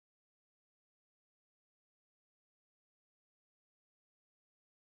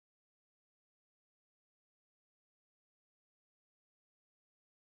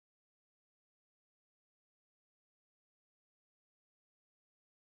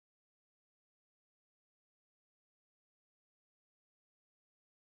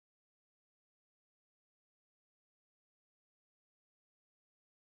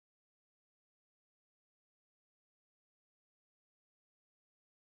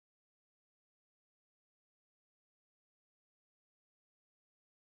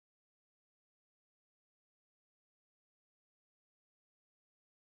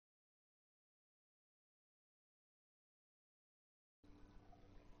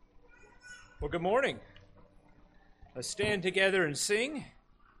Well, good morning. Let's stand together and sing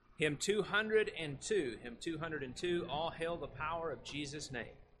hymn 202. Hymn 202, All Hail the Power of Jesus' Name.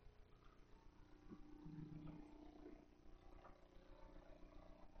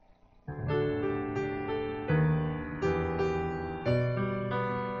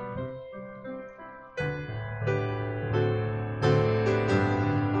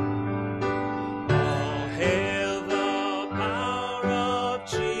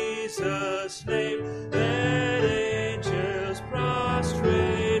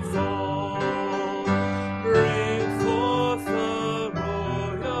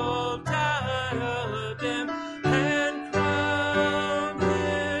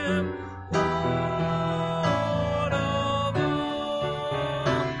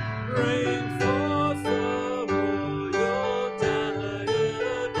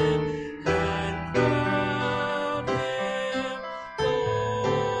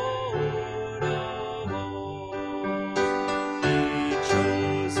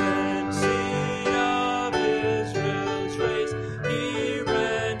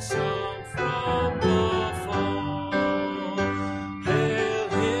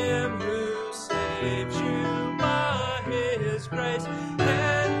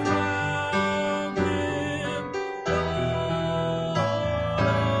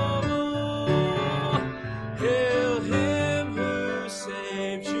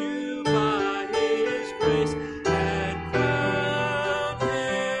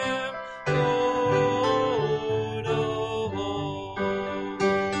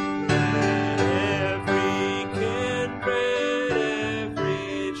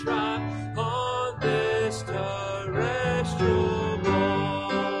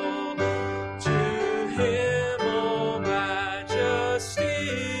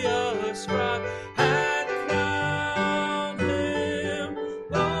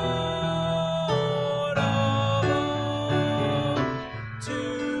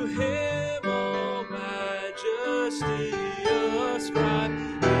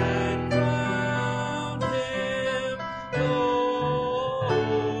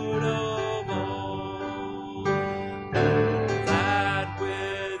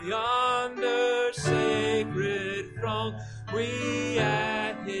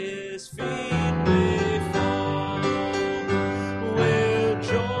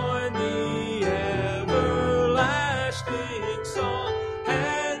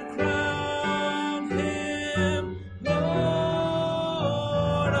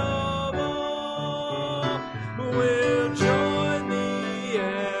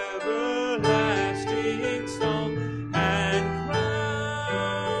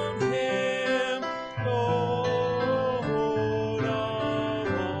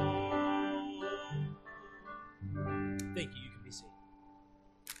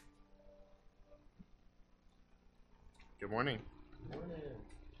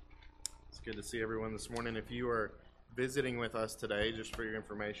 Good to see everyone this morning. If you are visiting with us today, just for your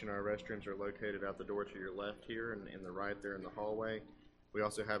information, our restrooms are located out the door to your left here and in the right there in the hallway. We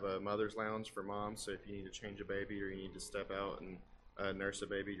also have a mother's lounge for moms, so if you need to change a baby or you need to step out and nurse a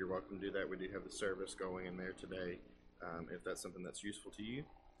baby, you're welcome to do that. We do have the service going in there today if that's something that's useful to you.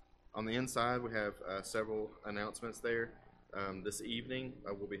 On the inside, we have several announcements there. This evening,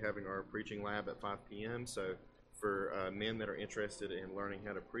 we'll be having our preaching lab at 5 p.m., so for men that are interested in learning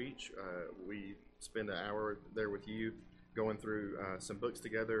how to preach, we spend an hour there with you going through some books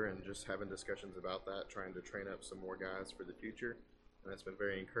together and just having discussions about that, trying to train up some more guys for the future, and that's been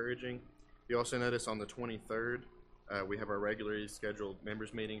very encouraging. You also notice on the 23rd, we have our regularly scheduled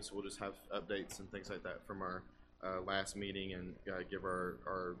members meetings, so we'll just have updates and things like that from our last meeting and give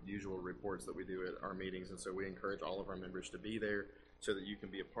our usual reports that we do at our meetings, and so we encourage all of our members to be there so that you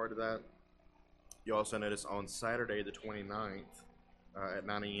can be a part of that. You also notice on Saturday the 29th at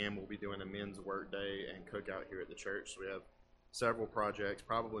 9 a.m. we'll be doing a men's work day and cookout here at the church. So we have several projects,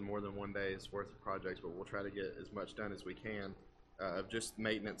 probably more than one day's worth of projects, but we'll try to get as much done as we can of just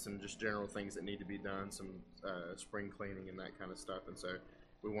maintenance and just general things that need to be done, some spring cleaning and that kind of stuff. And so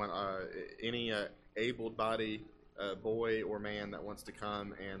we want any able-bodied boy or man that wants to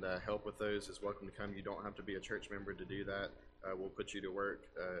come and help with those is welcome to come. You don't have to be a church member to do that. We'll put you to work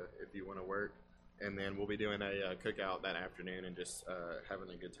if you want to work. And then we'll be doing a cookout that afternoon and just having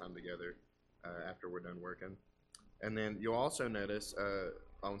a good time together after we're done working. And then you'll also notice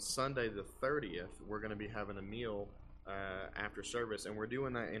on Sunday the 30th, we're going to be having a meal after service, and we're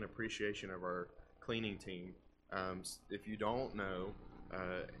doing that in appreciation of our cleaning team. If you don't know,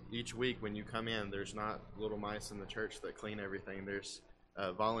 each week when you come in, there's not little mice in the church that clean everything. There's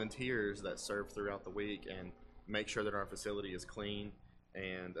volunteers that serve throughout the week and make sure that our facility is clean.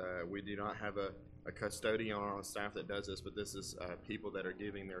 And we do not have a custodian on staff that does this, but this is people that are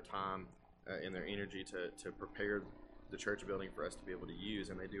giving their time and their energy to prepare the church building for us to be able to use,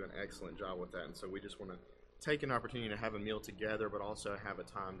 and they do an excellent job with that. And so we just want to take an opportunity to have a meal together, but also have a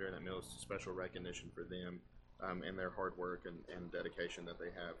time during that meal as special recognition for them and their hard work and dedication that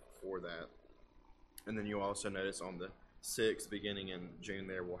they have for that. And then you'll also notice on the 6th, beginning in June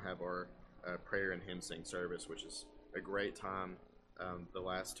there, we'll have our prayer and hymn sing service, which is a great time. The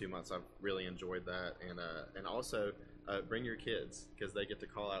last 2 months I've really enjoyed that. And also bring your kids, because they get to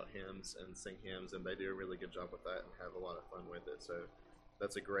call out hymns and sing hymns, and they do a really good job with that and have a lot of fun with it. So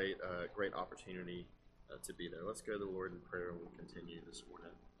that's a great opportunity to be there. Let's go to the Lord in prayer and we'll continue this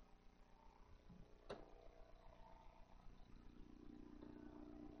morning.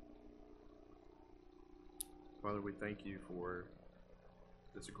 Father, we thank you for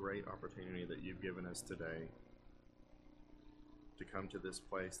this great opportunity that you've given us today to come to this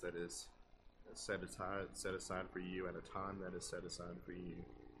place that is set aside for you at a time that is set aside for you.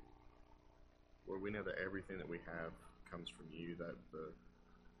 Lord, we know that everything that we have comes from you, that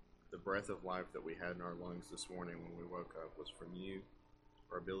the breath of life that we had in our lungs this morning when we woke up was from you.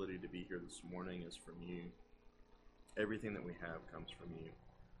 Our ability to be here this morning is from you. Everything that we have comes from you.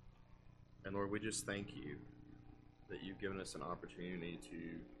 And Lord, we just thank you that you've given us an opportunity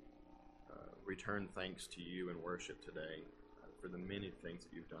to return thanks to you and worship today for the many things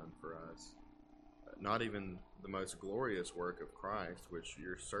that you've done for us. Not even the most glorious work of Christ, which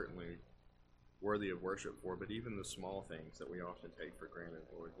you're certainly worthy of worship for, but even the small things that we often take for granted,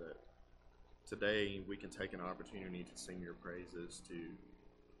 Lord, that today we can take an opportunity to sing your praises, to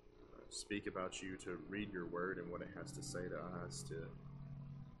speak about you, to read your word and what it has to say to us,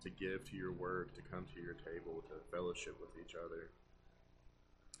 to give to your work, to come to your table, to fellowship with each other.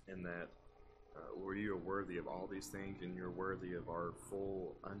 And that, Lord, you are worthy of all these things, and you're worthy of our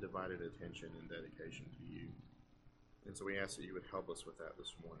full, undivided attention and dedication to you. And so we ask that you would help us with that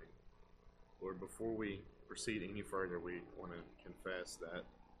this morning. Lord, before we proceed any further, we want to confess that,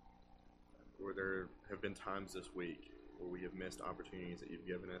 Lord, there have been times this week where we have missed opportunities that you've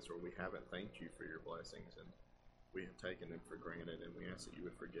given us, or we haven't thanked you for your blessings, and we have taken them for granted, and we ask that you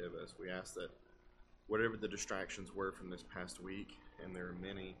would forgive us. We ask that whatever the distractions were from this past week, and there are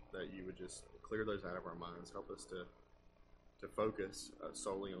many, that you would just clear those out of our minds. Help us to focus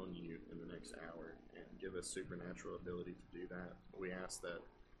solely on you in the next hour, and give us supernatural ability to do that. We ask that,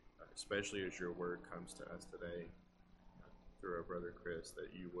 especially as your word comes to us today through our brother Chris,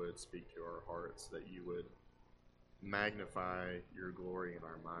 that you would speak to our hearts, that you would magnify your glory in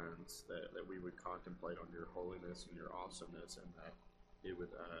our minds, that we would contemplate on your holiness and your awesomeness, and that it would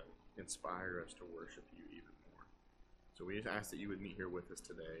inspire us to worship you even more. So we just ask that you would meet here with us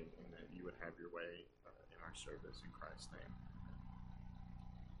today, and that you would have your way in our service, in Christ's name.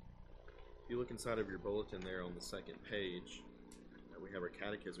 If you look inside of your bulletin there on the second page, we have our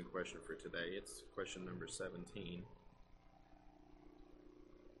catechism question for today. It's question number 17.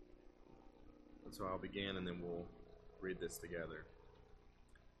 And so I'll begin, and then we'll read this together.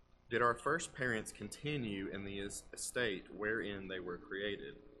 Did our first parents continue in the estate wherein they were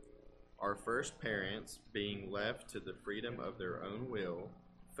created? Our first parents, being left to the freedom of their own will,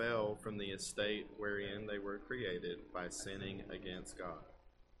 fell from the estate wherein they were created by sinning against God.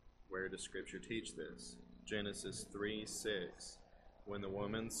 Where does Scripture teach this? Genesis 3:6. When the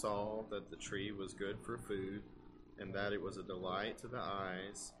woman saw that the tree was good for food, and that it was a delight to the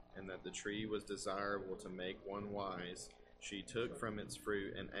eyes, and that the tree was desirable to make one wise, she took from its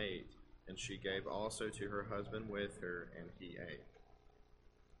fruit and ate, and she gave also to her husband with her, and he ate.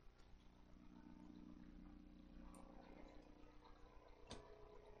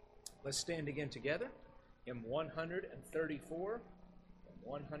 Let's stand again together. Hymn 134. Hymn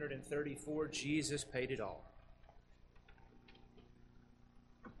 134, Jesus paid it all.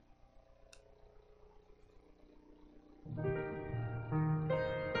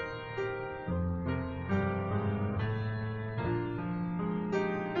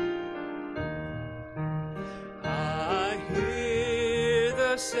 I hear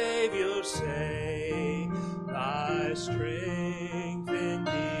the Savior say, thy strength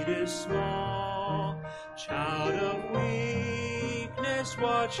indeed is small. Child of weakness,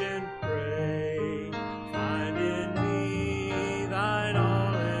 watch and pray. Find in me thine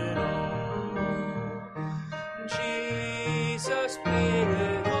all in all. Jesus paid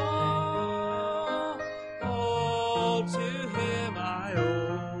it all to him I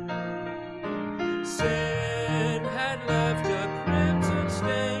owe. Sin had left a crimson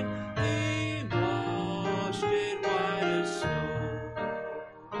stain, he washed it white as snow.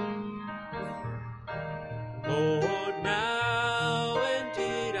 Lord, now and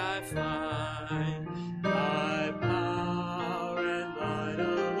find. Thy power and thine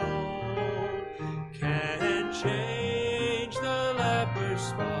alone can change the leper's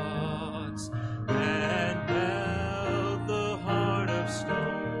spots and melt the heart of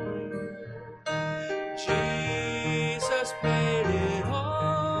stone. Jesus paid it all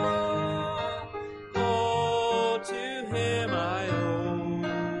to him I owe.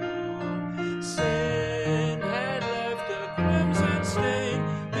 Sin had left a crimson stain,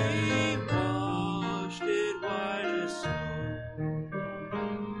 he washed it white as snow.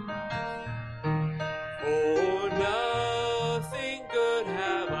 For nothing good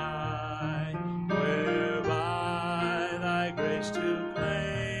have I, whereby thy grace to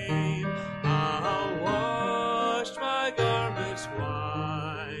claim. I'll wash my garments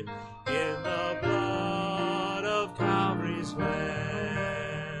white in the blood of Calvary's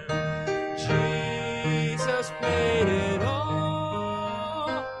Lamb. Jesus paid it all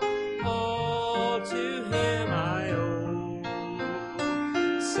to him I owe.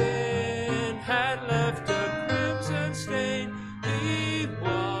 Sin had left a crimson stain, he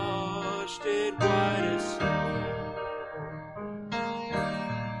washed it white as snow.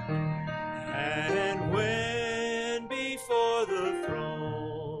 And when before the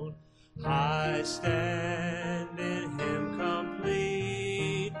throne I stand in him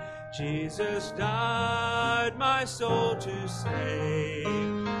complete, Jesus died my soul to save.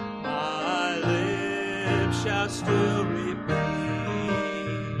 My lips shall still repeat,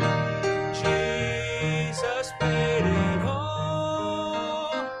 Jesus paid it all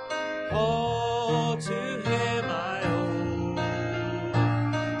to him I owe.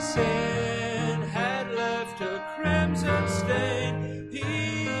 Sin had left a crimson stain,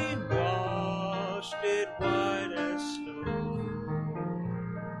 he washed it white as snow.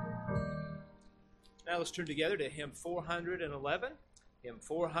 Now let's turn together to hymn 411. Hymn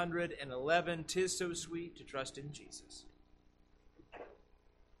 411, 'Tis So Sweet to Trust in Jesus.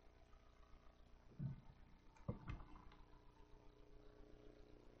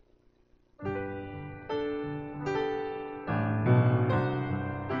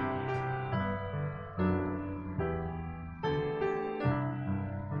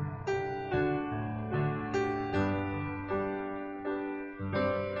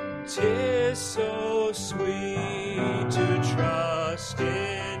 'Tis so sweet to trust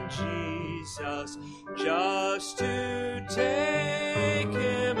in Jesus, just to take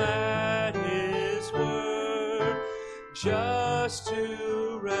him at his word, just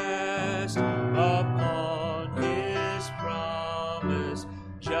to rest upon his promise,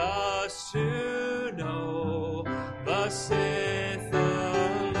 just to know, thus saith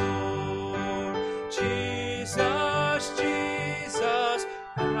the Lord. Jesus, Jesus,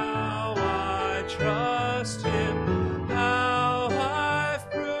 how I trust him, how I've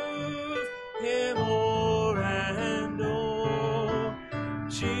proved him o'er and o'er.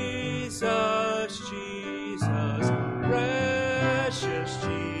 Jesus, Jesus, precious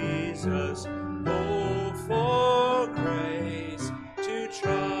Jesus, oh, for grace to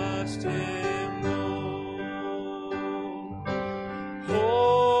trust him more.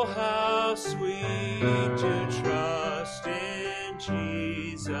 Oh, how sweet to trust in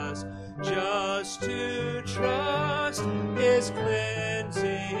Jesus, just to trust his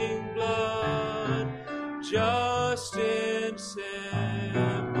cleansing blood, just in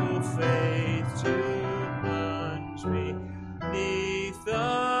simple faith to plunge me 'neath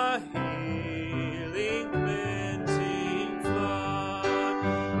the healing, cleansing flood.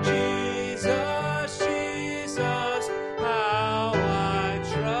 Jesus, Jesus, how I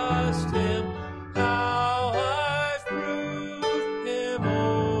trust him, how I've proved him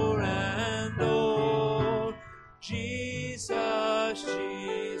o'er and o'er. Jesus,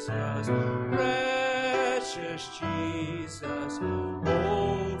 Jesus, precious Jesus,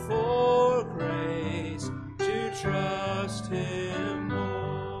 oh, for grace to trust him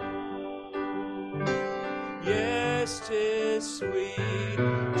more. Yes, 'tis sweet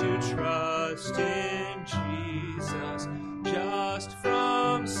to trust in Jesus, just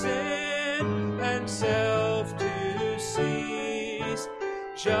from sin and self to cease,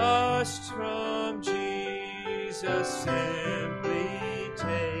 just from Jesus simply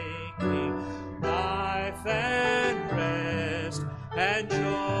taking life and rest and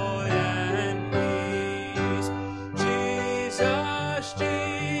joy and peace. Jesus,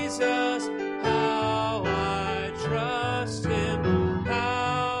 Jesus, how I trust him,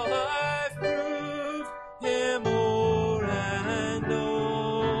 how I've proved him o'er and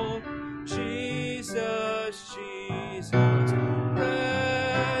o'er. Jesus, Jesus,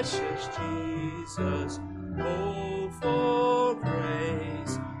 precious Jesus, oh, for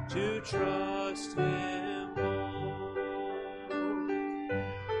trust Him more.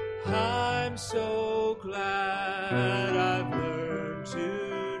 I'm so glad I've learned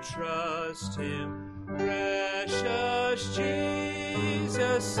to trust Him. Precious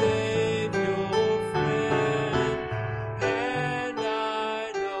Jesus, Savior, friend, and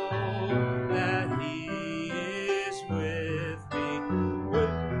I know that He is with me, will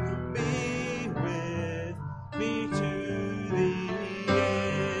be with me to the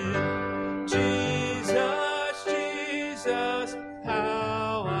end. Jesus, Jesus,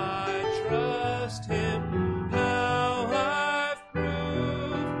 how I trust Him, how I've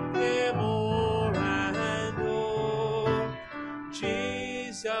proved Him o'er and o'er.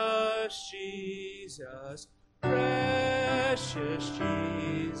 Jesus, Jesus, precious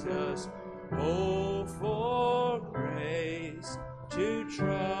Jesus, oh, for grace to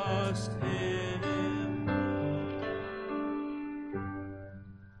trust Him more.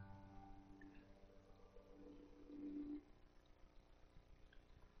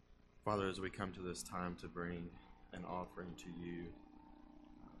 Father, as we come to this time to bring an offering to you,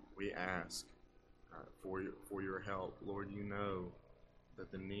 we ask for your help. Lord, you know that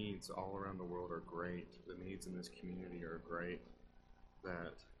the needs all around the world are great. The needs in this community are great.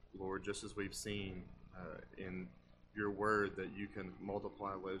 That, Lord, just as we've seen in your word that you can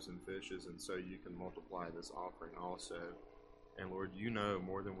multiply loaves and fishes, and so you can multiply this offering also. And Lord, you know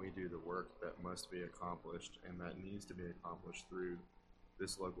more than we do the work that must be accomplished and that needs to be accomplished through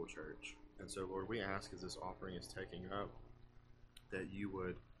this local church. And so, Lord, we ask as this offering is taking up that you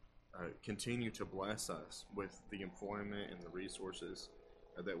would continue to bless us with the employment and the resources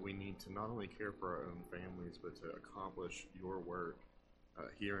that we need to not only care for our own families, but to accomplish your work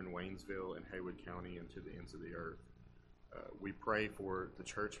here in Waynesville and Haywood County and to the ends of the earth. We pray for the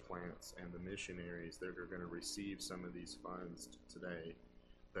church plants and the missionaries that are going to receive some of these funds today,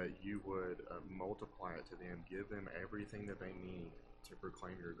 that you would multiply it to them, give them everything that they need to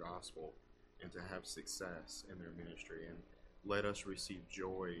proclaim your gospel and to have success in their ministry. And let us receive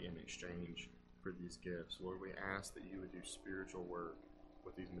joy in exchange for these gifts. Lord, we ask that you would do spiritual work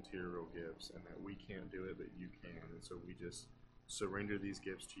with these material gifts, and that we can't do it, but you can. And so we just surrender these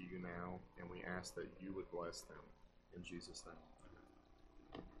gifts to you now, and we ask that you would bless them. In Jesus' name.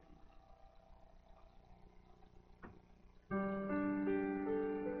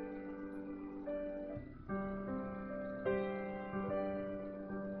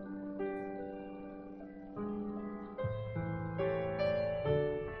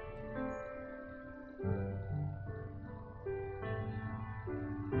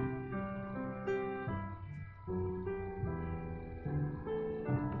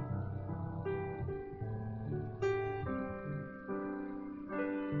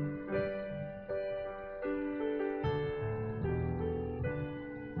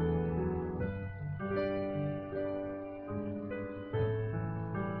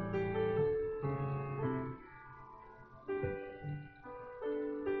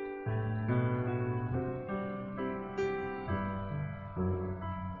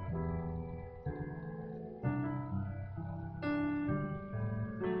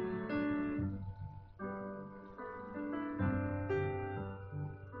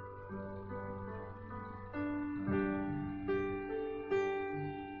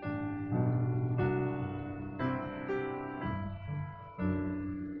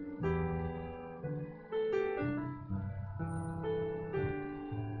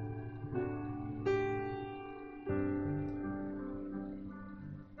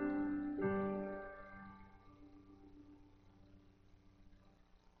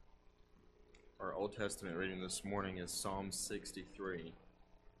 Our Old Testament reading this morning is Psalm 63.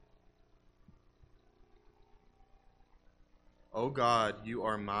 O God, you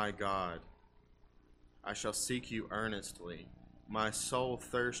are my God. I shall seek you earnestly. My soul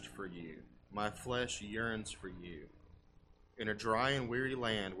thirsts for you. My flesh yearns for you, in a dry and weary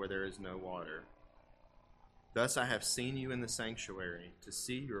land where there is no water. Thus I have seen you in the sanctuary, to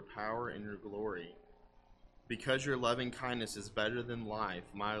see your power and your glory. Because your loving kindness is better than life,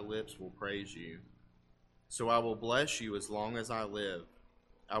 my lips will praise you. So I will bless you as long as I live.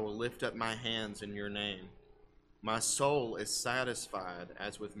 I will lift up my hands in your name. My soul is satisfied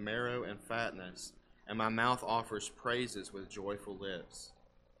as with marrow and fatness, and my mouth offers praises with joyful lips.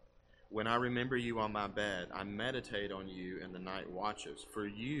 When I remember you on my bed, I meditate on you in the night watches, for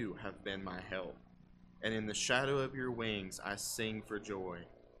you have been my help. And in the shadow of your wings I sing for joy.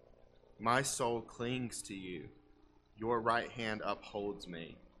 My soul clings to you. Your right hand upholds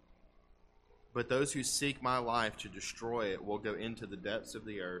me. But those who seek my life to destroy it will go into the depths of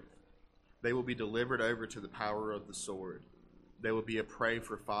the earth. They will be delivered over to the power of the sword. They will be a prey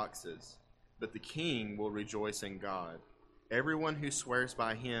for foxes, but the king will rejoice in God. Everyone who swears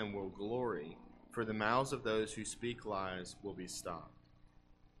by him will glory, for the mouths of those who speak lies will be stopped.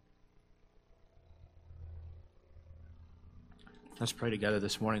 Let's pray together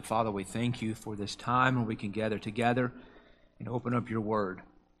this morning. Father, we thank you for this time when we can gather together and open up your word.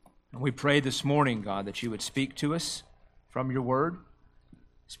 And we pray this morning, God, that you would speak to us from your word.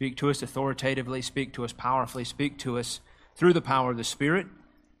 Speak to us authoritatively, speak to us powerfully, speak to us through the power of the Spirit.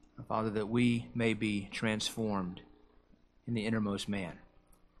 And Father, that we may be transformed in the innermost man.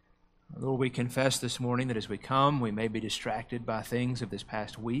 Lord, we confess this morning that as we come, we may be distracted by things of this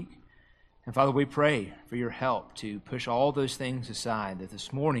past week. And Father, we pray for your help to push all those things aside, that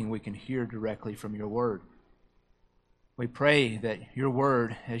this morning we can hear directly from your word. We pray that your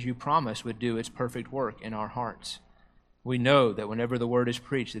word, as you promised, would do its perfect work in our hearts. We know that whenever the word is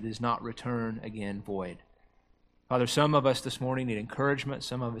preached, it does not return again void. Father, some of us this morning need encouragement,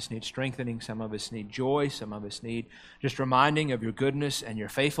 some of us need strengthening, some of us need joy, some of us need just reminding of your goodness and your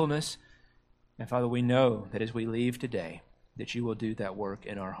faithfulness. And Father, we know that as we leave today, that you will do that work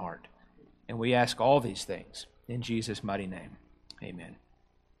in our heart. And we ask all these things in Jesus' mighty name. Amen.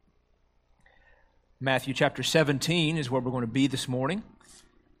 Matthew chapter 17 is where we're going to be this morning.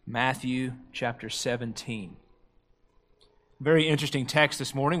 Matthew chapter 17. Very interesting text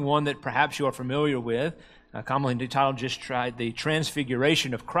this morning, one that perhaps you are familiar with, commonly entitled just The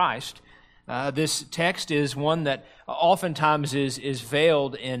Transfiguration of Christ. This text is one that oftentimes is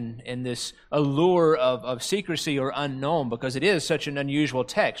veiled in this allure of secrecy or unknown because it is such an unusual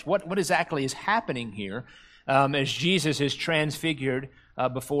text. What exactly is happening here as Jesus is transfigured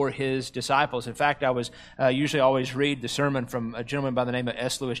before his disciples? In fact, I was usually always read the sermon from a gentleman by the name of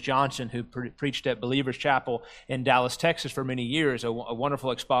S. Lewis Johnson, who preached at Believers Chapel in Dallas, Texas for many years, a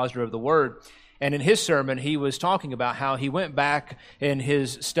wonderful expositor of the Word. And in his sermon, he was talking about how he went back in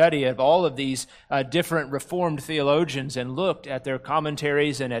his study of all of these different Reformed theologians and looked at their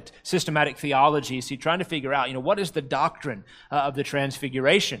commentaries and at systematic theologies. He trying to figure out, what is the doctrine of the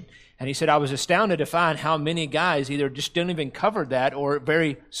Transfiguration? And he said, I was astounded to find how many guys either just don't even cover that or a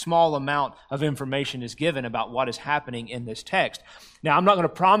very small amount of information is given about what is happening in this text. Now, I'm not going to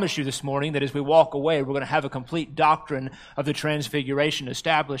promise you this morning that as we walk away, we're going to have a complete doctrine of the Transfiguration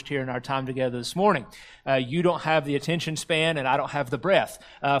established here in our time together this morning. You don't have the attention span, and I don't have the breath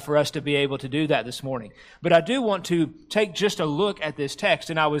for us to be able to do that this morning. But I do want to take just a look at this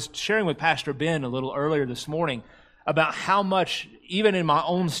text, and I was sharing with Pastor Ben a little earlier this morning about how much, even in my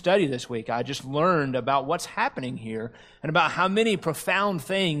own study this week, I just learned about what's happening here and about how many profound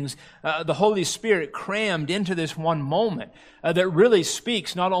things the Holy Spirit crammed into this one moment that really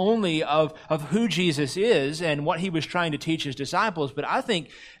speaks not only of who Jesus is and what he was trying to teach his disciples, but I think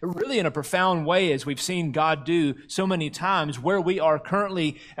really in a profound way, as we've seen God do so many times, where we are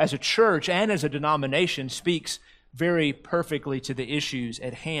currently as a church and as a denomination speaks very perfectly to the issues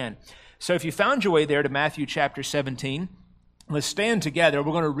at hand. So if you found your way there to Matthew chapter 17, let's stand together.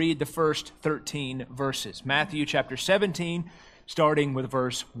 We're going to read the first 13 verses. Matthew chapter 17, starting with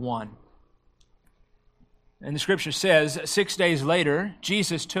verse 1. And the scripture says, 6 days later,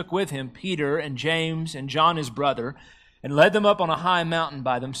 Jesus took with him Peter and James and John his brother, and led them up on a high mountain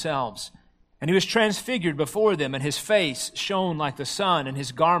by themselves. And he was transfigured before them, and his face shone like the sun, and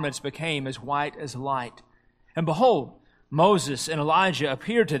his garments became as white as light. And behold, Moses and Elijah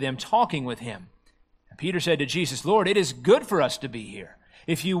appeared to them, talking with him. And Peter said to Jesus, Lord, it is good for us to be here.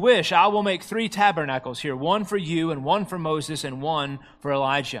 If you wish, I will make 3 tabernacles here, one for you, and one for Moses, and one for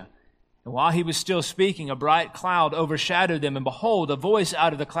Elijah. And while he was still speaking, a bright cloud overshadowed them, and behold, a voice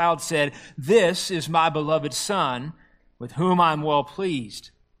out of the cloud said, This is my beloved Son, with whom I am well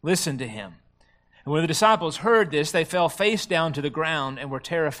pleased. Listen to him. And when the disciples heard this, they fell face down to the ground and were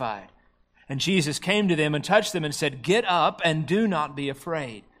terrified. And Jesus came to them and touched them and said, Get up and do not be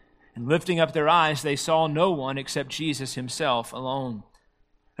afraid. And lifting up their eyes, they saw no one except Jesus himself alone.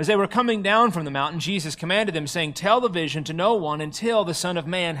 As they were coming down from the mountain, Jesus commanded them, saying, Tell the vision to no one until the Son of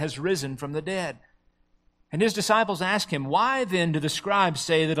Man has risen from the dead. And his disciples asked him, Why then do the scribes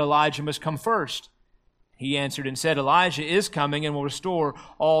say that Elijah must come first? He answered and said, Elijah is coming and will restore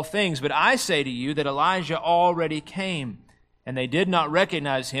all things. But I say to you that Elijah already came. And they did not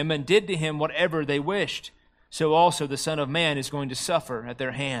recognize him and did to him whatever they wished. So also the Son of Man is going to suffer at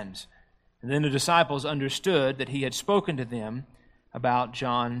their hands. And then the disciples understood that he had spoken to them about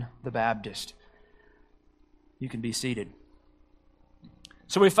John the Baptist. You can be seated.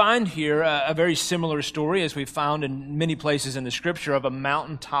 So we find here a very similar story as we found in many places in the Scripture of a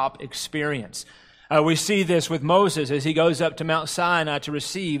mountaintop experience. We see this with Moses as he goes up to Mount Sinai to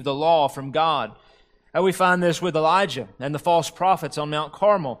receive the law from God. We find this with Elijah and the false prophets on Mount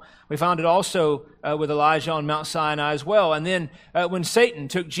Carmel. We found it also with Elijah on Mount Sinai as well. And then when Satan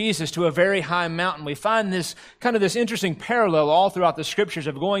took Jesus to a very high mountain, we find this interesting parallel all throughout the Scriptures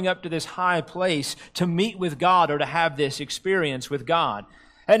of going up to this high place to meet with God or to have this experience with God.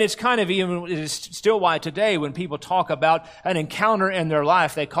 And it's it's still why today when people talk about an encounter in their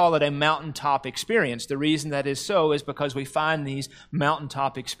life, they call it a mountaintop experience. The reason that is so is because we find these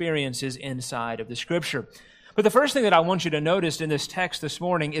mountaintop experiences inside of the Scripture. But the first thing that I want you to notice in this text this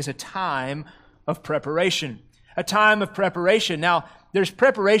morning is a time of preparation. A time of preparation. Now, there's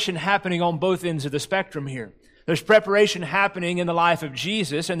preparation happening on both ends of the spectrum here. There's preparation happening in the life of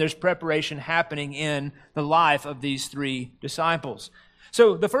Jesus, and there's preparation happening in the life of these three disciples.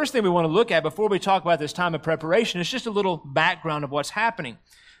 So the first thing we want to look at before we talk about this time of preparation is just a little background of what's happening.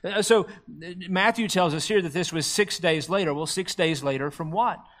 So Matthew tells us here that this was 6 days later. Well, 6 days later from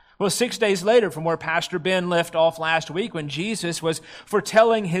what? Well, 6 days later from where Pastor Ben left off last week when Jesus was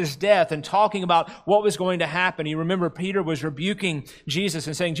foretelling his death and talking about what was going to happen. You remember Peter was rebuking Jesus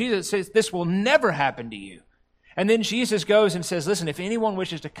and saying, Jesus, this will never happen to you. And then Jesus goes and says, listen, if anyone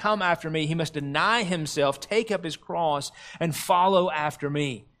wishes to come after me, he must deny himself, take up his cross, and follow after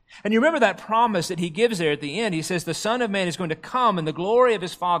me. And you remember that promise that he gives there at the end. He says, the Son of Man is going to come in the glory of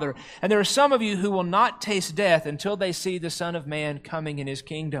his Father. And there are some of you who will not taste death until they see the Son of Man coming in his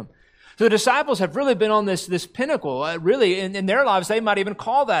kingdom. So the disciples have really been on this pinnacle. Really, in their lives, they might even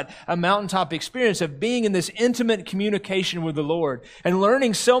call that a mountaintop experience of being in this intimate communication with the Lord and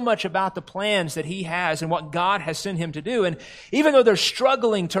learning so much about the plans that He has and what God has sent Him to do. And even though they're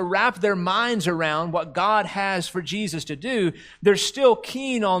struggling to wrap their minds around what God has for Jesus to do, they're still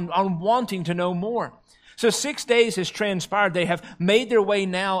keen on wanting to know more. So 6 days has transpired. They have made their way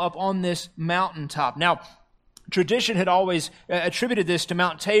now up on this mountaintop. Now, tradition had always attributed this to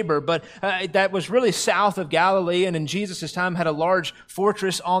Mount Tabor, but that was really south of Galilee, and in Jesus' time had a large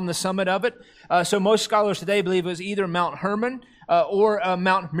fortress on the summit of it. So most scholars today believe it was either Mount Hermon or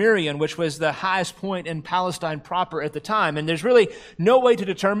Mount Merion, which was the highest point in Palestine proper at the time. And there's really no way to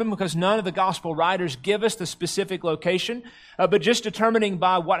determine because none of the gospel writers give us the specific location, but just determining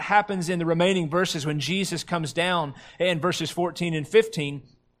by what happens in the remaining verses when Jesus comes down in verses 14 and 15,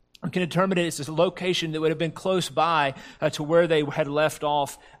 we can determine it's a location that would have been close by to where they had left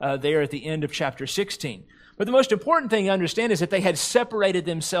off there at the end of chapter 16. But the most important thing to understand is that they had separated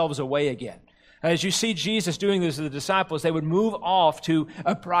themselves away again. As you see Jesus doing this to the disciples, they would move off to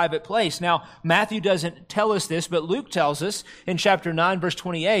a private place. Now, Matthew doesn't tell us this, but Luke tells us in chapter 9, verse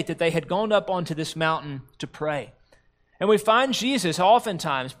 28, that they had gone up onto this mountain to pray. And we find Jesus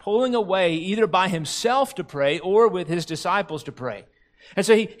oftentimes pulling away either by himself to pray or with his disciples to pray. And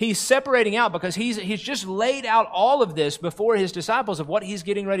so he's separating out because he's just laid out all of this before his disciples of what he's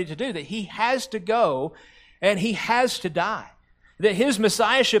getting ready to do, that he has to go and he has to die. That his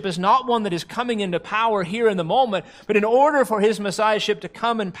messiahship is not one that is coming into power here in the moment, but in order for his messiahship to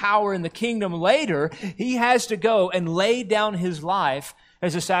come in power in the kingdom later, he has to go and lay down his life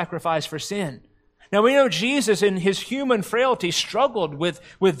as a sacrifice for sin. Now we know Jesus in his human frailty struggled with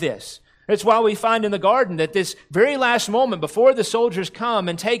this. That's why we find in the garden that this very last moment before the soldiers come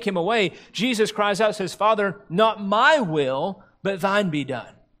and take him away, Jesus cries out and says, Father, not my will, but thine be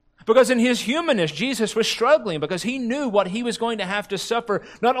done. Because in his humanness, Jesus was struggling because he knew what he was going to have to suffer,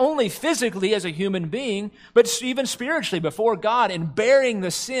 not only physically as a human being, but even spiritually before God in bearing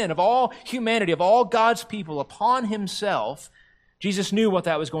the sin of all humanity, of all God's people upon himself. Jesus knew what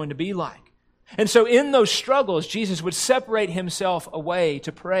that was going to be like. And so in those struggles, Jesus would separate himself away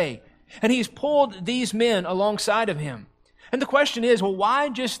to pray. And he's pulled these men alongside of him. And the question is, well, why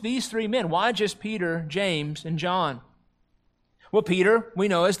just these three men? Why just Peter, James, and John? Well, Peter, we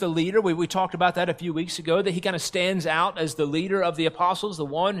know as the leader, we talked about that a few weeks ago, that he kind of stands out as the leader of the apostles, the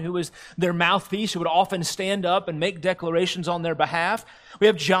one who was their mouthpiece, who would often stand up and make declarations on their behalf. We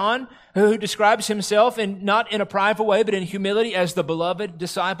have John, who describes himself not in a prideful way, but in humility as the beloved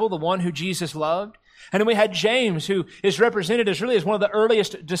disciple, the one who Jesus loved. And then we had James, who is represented as really as one of the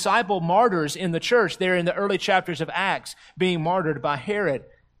earliest disciple martyrs in the church there in the early chapters of Acts, being martyred by Herod.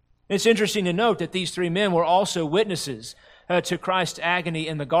 It's interesting to note that these three men were also witnesses to Christ's agony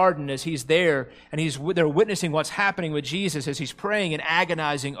in the garden as he's there, and they're witnessing what's happening with Jesus as he's praying and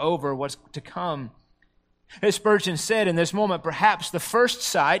agonizing over what's to come. As Spurgeon said in this moment, perhaps the first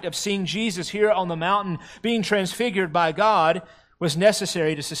sight of seeing Jesus here on the mountain being transfigured by God was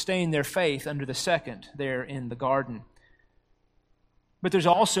necessary to sustain their faith under the second there in the garden. But there's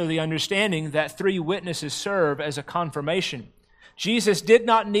also the understanding that three witnesses serve as a confirmation. Jesus did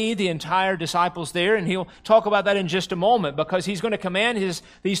not need the entire disciples there, and he'll talk about that in just a moment, because he's going to command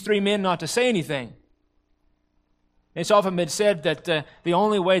these three men not to say anything. It's often been said that the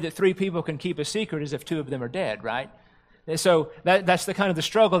only way that three people can keep a secret is if two of them are dead, right? And so that's the kind of the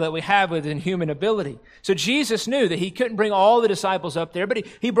struggle that we have within human ability. So Jesus knew that he couldn't bring all the disciples up there, but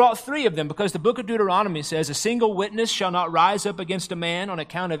he brought three of them because the book of Deuteronomy says, a single witness shall not rise up against a man on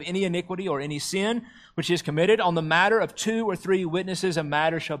account of any iniquity or any sin which is committed. On the matter of two or three witnesses, a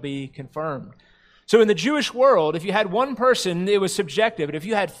matter shall be confirmed. So in the Jewish world, if you had one person, it was subjective. But if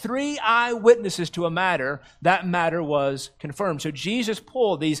you had three eyewitnesses to a matter, that matter was confirmed. So Jesus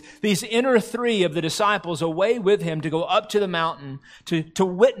pulled these inner three of the disciples away with him to go up to the mountain to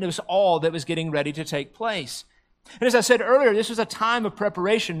witness all that was getting ready to take place. And as I said earlier, this was a time of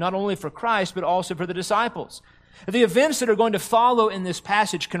preparation not only for Christ, but also for the disciples. The events that are going to follow in this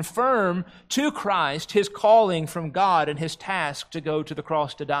passage confirm to Christ his calling from God and his task to go to the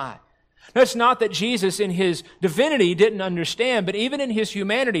cross to die. Now, it's not that Jesus in his divinity didn't understand, but even in his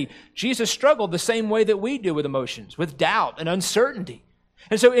humanity, Jesus struggled the same way that we do with emotions, with doubt and uncertainty.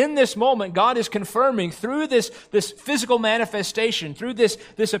 And so in this moment, God is confirming through this physical manifestation, through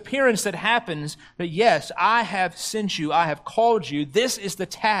this appearance that happens, that yes, I have sent you, I have called you, this is the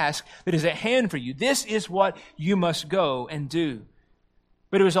task that is at hand for you, this is what you must go and do.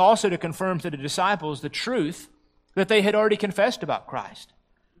 But it was also to confirm to the disciples the truth that they had already confessed about Christ.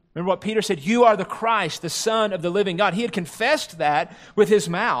 Remember what Peter said, you are the Christ, the Son of the living God. He had confessed that with his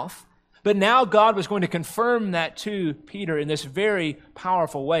mouth, but now God was going to confirm that to Peter in this very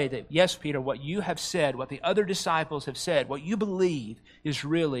powerful way that, yes, Peter, what you have said, what the other disciples have said, what you believe is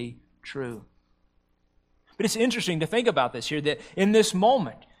really true. But it's interesting to think about this here, that in this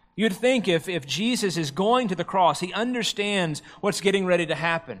moment, you'd think if Jesus is going to the cross, he understands what's getting ready to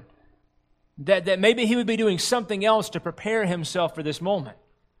happen, that maybe he would be doing something else to prepare himself for this moment.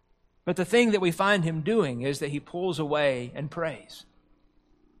 But the thing that we find him doing is that he pulls away and prays.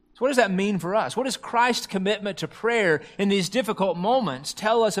 So what does that mean for us? What does Christ's commitment to prayer in these difficult moments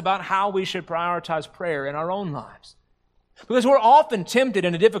tell us about how we should prioritize prayer in our own lives? Because we're often tempted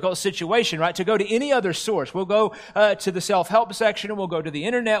in a difficult situation, right, to go to any other source. We'll go to the self-help section, we'll go to the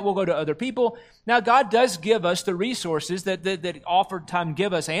internet, we'll go to other people. Now, God does give us the resources that oftentimes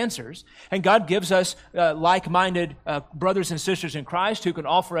give us answers. And God gives us like-minded brothers and sisters in Christ who can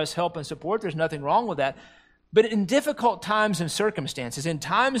offer us help and support. There's nothing wrong with that. But in difficult times and circumstances, in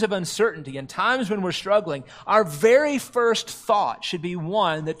times of uncertainty, in times when we're struggling, our very first thought should be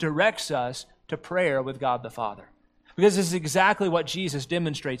one that directs us to prayer with God the Father. Because this is exactly what Jesus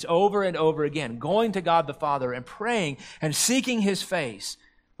demonstrates over and over again, going to God the Father and praying and seeking his face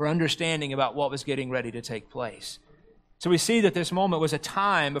for understanding about what was getting ready to take place. So we see that this moment was a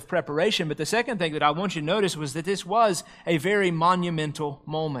time of preparation, but the second thing that I want you to notice was that this was a very monumental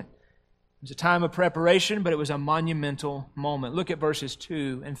moment. It was a time of preparation, but it was a monumental moment. Look at verses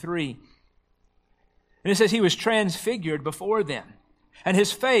 2 and 3. And it says, he was transfigured before them. And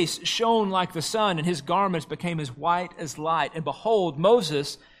his face shone like the sun, and his garments became as white as light. And behold,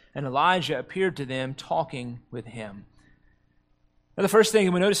 Moses and Elijah appeared to them, talking with him. Now, the first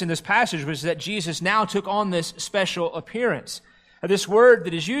thing we notice in this passage was that Jesus now took on this special appearance. This word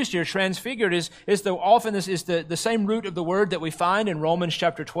that is used here, transfigured, is the same root of the word that we find in Romans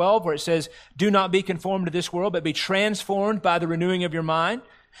chapter 12, where it says, do not be conformed to this world, but be transformed by the renewing of your mind.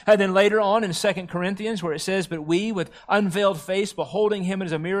 And then later on in 2 Corinthians, where it says, but we, with unveiled face, beholding him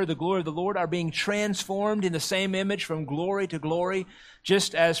as a mirror, the glory of the Lord, are being transformed in the same image from glory to glory,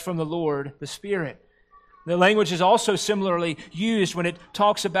 just as from the Lord, the Spirit. The language is also similarly used when it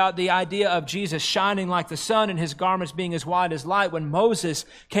talks about the idea of Jesus shining like the sun and his garments being as white as light when Moses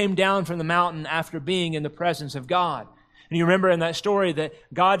came down from the mountain after being in the presence of God. And you remember in that story that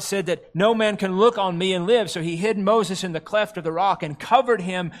God said that no man can look on me and live. So he hid Moses in the cleft of the rock and covered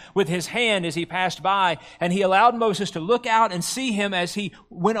him with his hand as he passed by. And he allowed Moses to look out and see him as he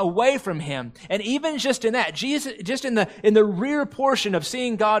went away from him. And even just in that, Jesus, just in the rear portion of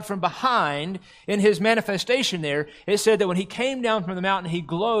seeing God from behind in his manifestation there, it said that when he came down from the mountain, he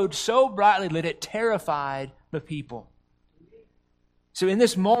glowed so brightly that it terrified the people. So in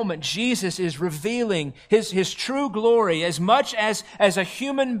this moment, Jesus is revealing his true glory as much as a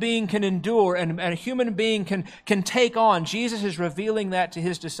human being can endure and a human being can take on. Jesus is revealing that to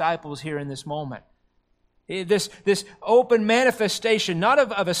his disciples here in this moment. This open manifestation, not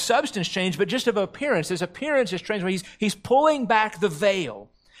of a substance change, but just of appearance. His appearance is transformed. He's pulling back the veil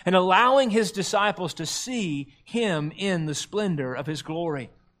and allowing his disciples to see him in the splendor of his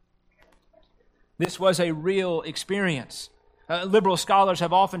glory. This was a real experience. Liberal scholars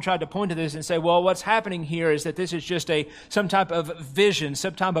have often tried to point to this and say, well, what's happening here is that this is just some type of vision,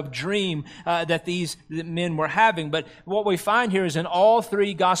 some type of dream that these men were having. But what we find here is in all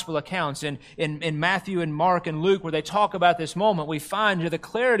three gospel accounts, in Matthew and Mark and Luke, where they talk about this moment, we find the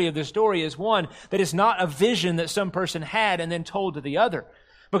clarity of the story is one that is not a vision that some person had and then told to the other.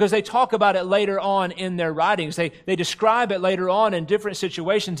 Because they talk about it later on in their writings. They describe it later on in different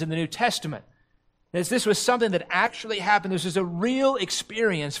situations in the New Testament. As this was something that actually happened. This was a real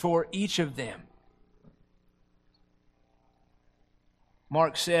experience for each of them.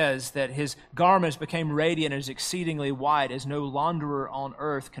 Mark says that his garments became radiant as exceedingly white, as no launderer on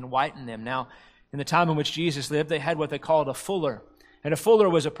earth can whiten them. Now, in the time in which Jesus lived, they had what they called a fuller. And a fuller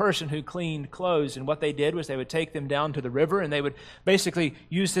was a person who cleaned clothes. And what they did was they would take them down to the river and they would basically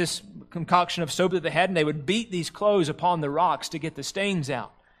use this concoction of soap that they had and they would beat these clothes upon the rocks to get the stains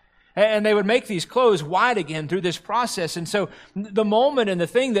out. And they would make these clothes white again through this process. And so the moment and the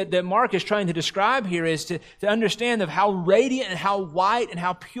thing that Mark is trying to describe here is to understand of how radiant and how white and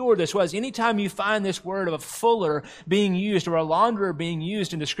how pure this was. Anytime you find this word of a fuller being used or a launderer being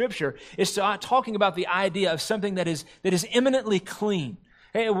used in the Scripture, it's talking about the idea of something that is eminently clean.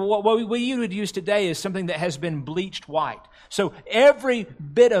 What we would use today is something that has been bleached white. So every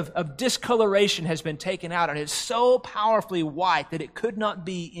bit of discoloration has been taken out, and it's so powerfully white that it could not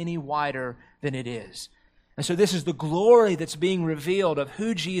be any whiter than it is. And so this is the glory that's being revealed of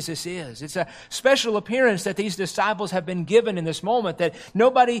who Jesus is. It's a special appearance that these disciples have been given in this moment that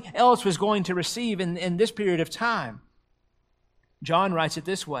nobody else was going to receive in this period of time. John writes it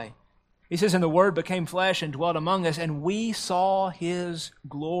this way. He says, "And the Word became flesh and dwelt among us, and we saw His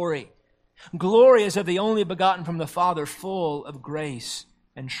glory. Glory as of the only begotten from the Father, full of grace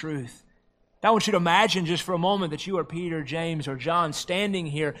and truth." Now I want you to imagine just for a moment that you are Peter, James, or John standing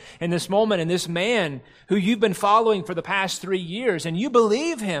here in this moment, and this man who you've been following for the past 3 years, and you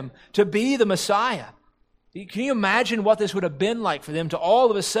believe him to be the Messiah. Can you imagine what this would have been like for them to all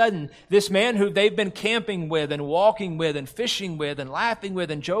of a sudden, this man who they've been camping with and walking with and fishing with and laughing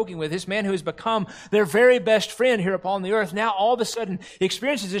with and joking with, this man who has become their very best friend here upon the earth, now all of a sudden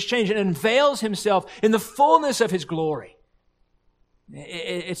experiences this change and unveils himself in the fullness of his glory.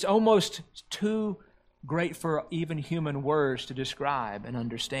 It's almost too great for even human words to describe and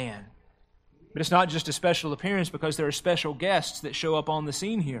understand. But it's not just a special appearance because there are special guests that show up on the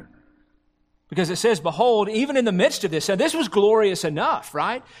scene here. Because it says, behold, even in the midst of this, and this was glorious enough,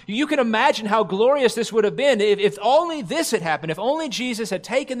 right? You can imagine how glorious this would have been if only this had happened. If only Jesus had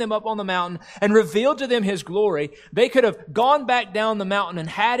taken them up on the mountain and revealed to them His glory, they could have gone back down the mountain and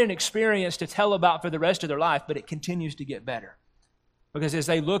had an experience to tell about for the rest of their life, but it continues to get better. Because as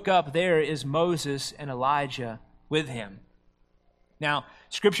they look up, there is Moses and Elijah with him. Now,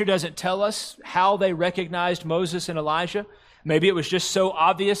 Scripture doesn't tell us how they recognized Moses and Elijah. Maybe it was just so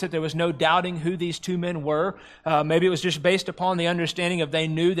obvious that there was no doubting who these two men were. Maybe it was just based upon the understanding of they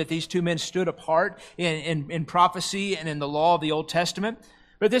knew that these two men stood apart in prophecy and in the law of the Old Testament.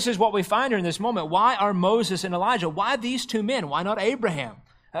 But this is what we find here in this moment. Why are Moses and Elijah? Why these two men? Why not Abraham?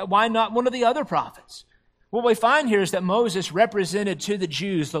 Why not one of the other prophets? What we find here is that Moses represented to the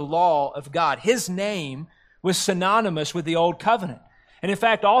Jews the law of God. His name was synonymous with the Old Covenant. And in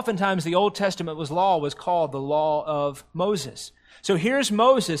fact, oftentimes the Old Testament law was called the law of Moses. So here's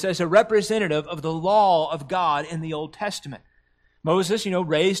Moses as a representative of the law of God in the Old Testament. Moses,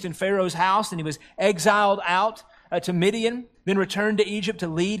 raised in Pharaoh's house, and he was exiled out to Midian, then returned to Egypt to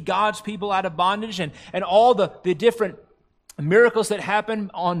lead God's people out of bondage, and all the different miracles that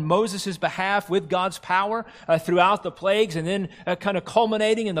happened on Moses' behalf with God's power throughout the plagues, and then kind of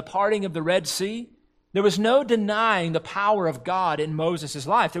culminating in the parting of the Red Sea. There was no denying the power of God in Moses'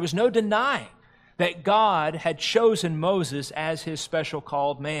 life. There was no denying that God had chosen Moses as His special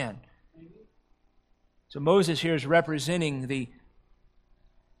called man. So Moses here is representing the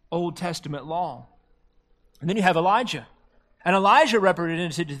Old Testament law. And then you have Elijah. And Elijah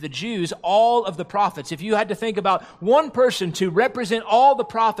represented to the Jews all of the prophets. If you had to think about one person to represent all the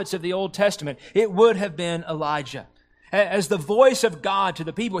prophets of the Old Testament, it would have been Elijah. As the voice of God to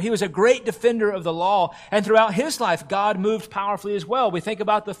the people, he was a great defender of the law. And throughout his life, God moved powerfully as well. We think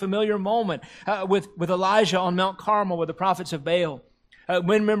about the familiar moment with Elijah on Mount Carmel with the prophets of Baal.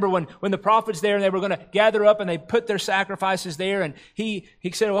 Remember when the prophets there, and they were going to gather up and they put their sacrifices there, and he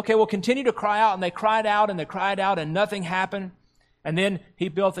said, okay, we'll continue to cry out. And they cried out and they cried out and nothing happened. And then he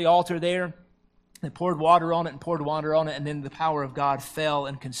built the altar there. They poured water on it and poured water on it. And then the power of God fell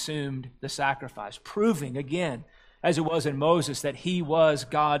and consumed the sacrifice, proving again, as it was in Moses, that he was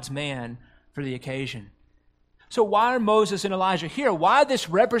God's man for the occasion. So why are Moses and Elijah here? Why this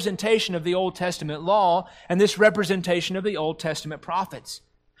representation of the Old Testament law and this representation of the Old Testament prophets?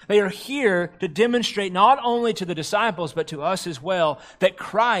 They are here to demonstrate not only to the disciples, but to us as well, that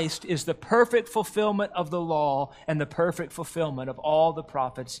Christ is the perfect fulfillment of the law and the perfect fulfillment of all the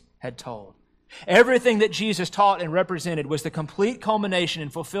prophets had told. Everything that Jesus taught and represented was the complete culmination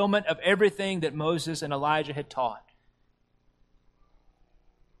and fulfillment of everything that Moses and Elijah had taught.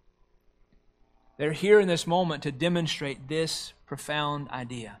 They're here in this moment to demonstrate this profound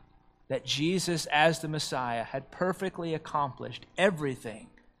idea, that Jesus as the Messiah had perfectly accomplished everything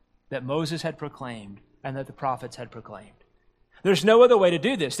that Moses had proclaimed and that the prophets had proclaimed. There's no other way to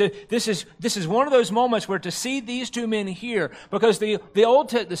do this. This is one of those moments where to see these two men here, because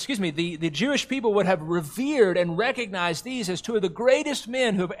the Jewish people would have revered and recognized these as two of the greatest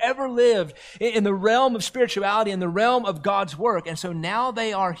men who have ever lived in the realm of spirituality, in the realm of God's work. And so now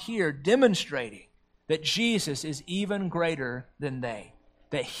they are here demonstrating that Jesus is even greater than they,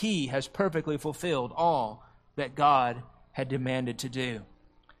 that He has perfectly fulfilled all that God had demanded to do.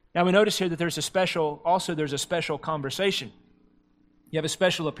 Now we notice here that there's a special conversation. You have a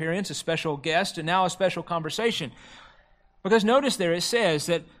special appearance, a special guest, and now a special conversation. Because notice there it says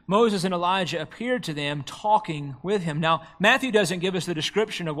that Moses and Elijah appeared to them talking with him. Now, Matthew doesn't give us the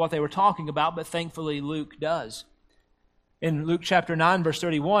description of what they were talking about, but thankfully Luke does. In Luke chapter 9, verse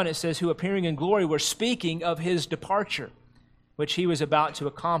 31, it says, who appearing in glory were speaking of His departure, which He was about to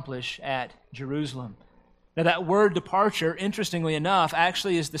accomplish at Jerusalem. Now that word departure, interestingly enough,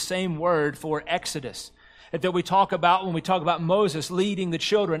 actually is the same word for Exodus that we talk about when we talk about Moses leading the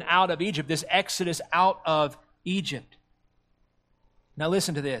children out of Egypt, this Exodus out of Egypt. Now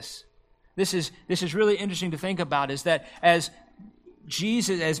listen to this. This is really interesting to think about, is that as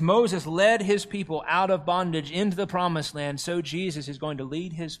Moses led His people out of bondage into the promised land, so Jesus is going to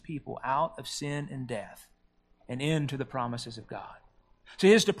lead His people out of sin and death and into the promises of God. So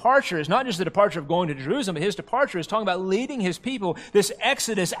His departure is not just the departure of going to Jerusalem, but His departure is talking about leading His people, this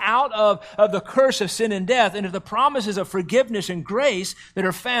exodus out of the curse of sin and death into the promises of forgiveness and grace that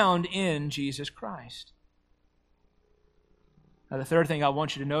are found in Jesus Christ. Now, the third thing I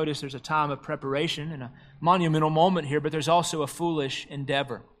want you to notice, there's a time of preparation and a monumental moment here, but there's also a foolish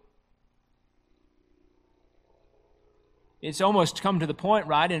endeavor. It's almost come to the point,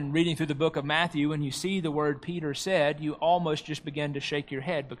 right, in reading through the book of Matthew, when you see the word Peter said, you almost just begin to shake your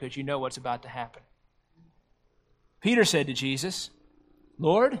head because you know what's about to happen. Peter said to Jesus,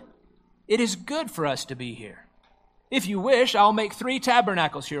 Lord, it is good for us to be here. If you wish, I'll make 3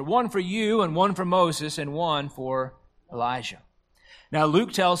 tabernacles here, one for you and one for Moses and one for Elijah. Now,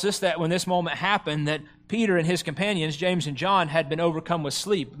 Luke tells us that when this moment happened, that Peter and his companions, James and John, had been overcome with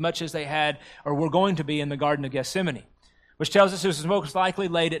sleep, much as they had or were going to be in the Garden of Gethsemane, which tells us it was most likely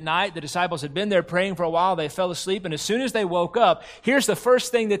late at night. The disciples had been there praying for a while. They fell asleep, and as soon as they woke up, here's the first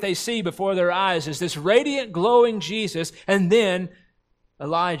thing that they see before their eyes is this radiant, glowing Jesus, and then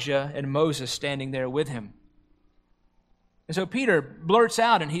Elijah and Moses standing there with Him. And so Peter blurts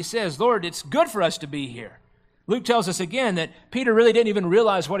out and he says, Lord, it's good for us to be here. Luke tells us again that Peter really didn't even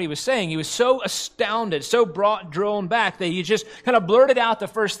realize what he was saying. He was so astounded, so drawn back that he just kind of blurted out the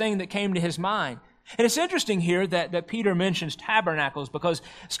first thing that came to his mind. And it's interesting here that Peter mentions tabernacles, because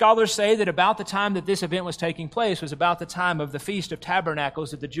scholars say that about the time that this event was taking place was about the time of the Feast of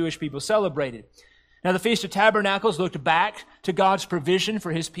Tabernacles that the Jewish people celebrated. Now, the Feast of Tabernacles looked back to God's provision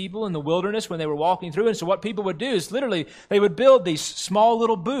for His people in the wilderness when they were walking through. And so what people would do is literally they would build these small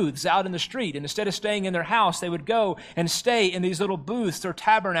little booths out in the street. And instead of staying in their house, they would go and stay in these little booths or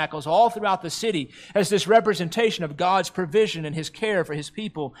tabernacles all throughout the city as this representation of God's provision and His care for His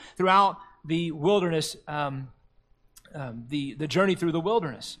people throughout the wilderness, the journey through the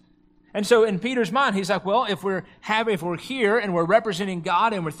wilderness. And so in Peter's mind, he's like, well, if we're here and we're representing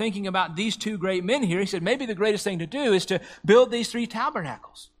God and we're thinking about these 2 great men here, he said maybe the greatest thing to do is to build these 3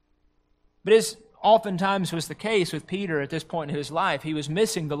 tabernacles. But as oftentimes was the case with Peter at this point in his life, he was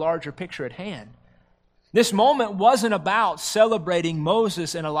missing the larger picture at hand. This moment wasn't about celebrating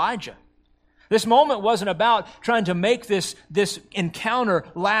Moses and Elijah. This moment wasn't about trying to make this encounter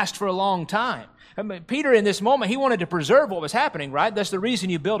last for a long time. I mean, Peter, in this moment, he wanted to preserve what was happening, right? That's the reason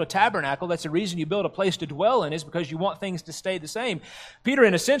you build a tabernacle. That's the reason you build a place to dwell in, is because you want things to stay the same. Peter,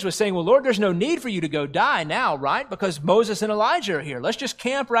 in a sense, was saying, well, Lord, there's no need for you to go die now, right? Because Moses and Elijah are here. Let's just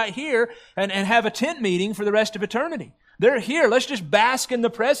camp right here and have a tent meeting for the rest of eternity. They're here. Let's just bask in the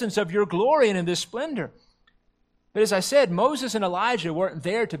presence of your glory and in this splendor. But as I said, Moses and Elijah weren't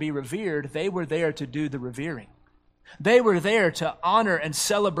there to be revered. They were there to do the revering. They were there to honor and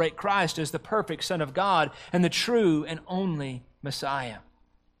celebrate Christ as the perfect Son of God and the true and only Messiah.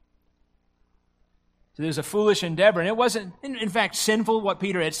 So it was a foolish endeavor. And it wasn't, in fact, sinful what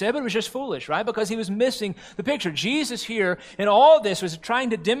Peter had said, but it was just foolish, right? Because he was missing the picture. Jesus here in all this was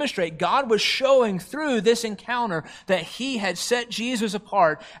trying to demonstrate God was showing through this encounter that he had set Jesus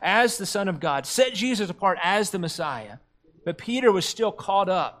apart as the Son of God, set Jesus apart as the Messiah. But Peter was still caught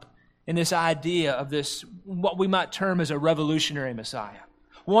up in this idea of this, what we might term as a revolutionary Messiah.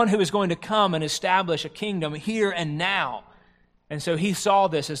 One who is going to come and establish a kingdom here and now. And so he saw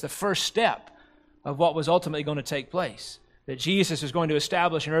this as the first step of what was ultimately going to take place. That Jesus was going to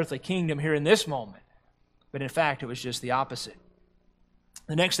establish an earthly kingdom here in this moment. But in fact, it was just the opposite.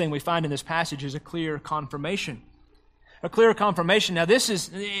 The next thing we find in this passage is a clear confirmation. A clear confirmation. Now this is,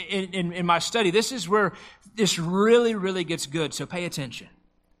 in my study, this is where this really, really gets good, so pay attention.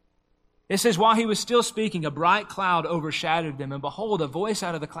 It says, while he was still speaking, a bright cloud overshadowed them, and behold, a voice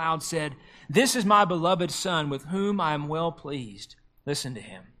out of the cloud said, "This is my beloved Son, with whom I am well pleased. Listen to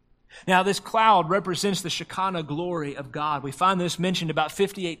him." Now, this cloud represents the Shekinah glory of God. We find this mentioned about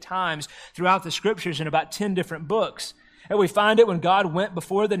 58 times throughout the Scriptures in about 10 different books. And we find it when God went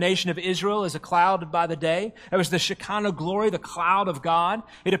before the nation of Israel as a cloud by the day. It was the Shekinah glory, the cloud of God.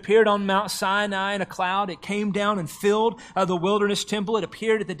 It appeared on Mount Sinai in a cloud. It came down and filled the wilderness temple. It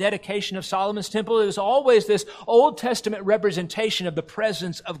appeared at the dedication of Solomon's temple. It was always this Old Testament representation of the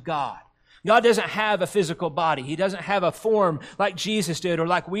presence of God. God doesn't have a physical body. He doesn't have a form like Jesus did or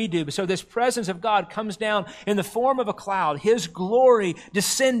like we do. So this presence of God comes down in the form of a cloud. His glory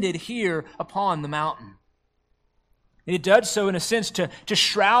descended here upon the mountain. And it does so in a sense to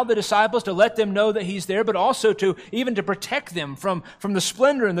shroud the disciples, to let them know that He's there, but also to protect them from the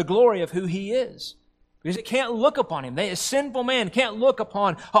splendor and the glory of who He is. Because it can't look upon Him. A sinful man can't look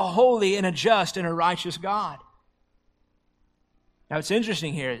upon a holy and a just and a righteous God. Now, it's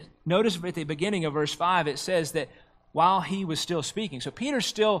interesting here. Notice at the beginning of verse 5, it says that while he was still speaking. So Peter's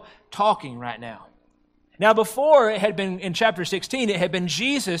still talking right now. Now, before it had been, in chapter 16, it had been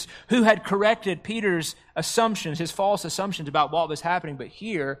Jesus who had corrected Peter's assumptions, his false assumptions about what was happening. But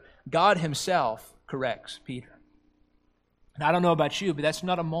here, God Himself corrects Peter. And I don't know about you, but that's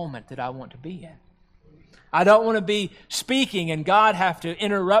not a moment that I want to be in. I don't want to be speaking and God have to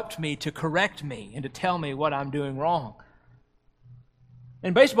interrupt me to correct me and to tell me what I'm doing wrong.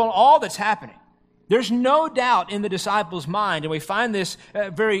 And based upon all that's happening, there's no doubt in the disciples' mind, and we find this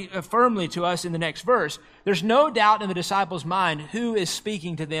very firmly to us in the next verse, there's no doubt in the disciples' mind who is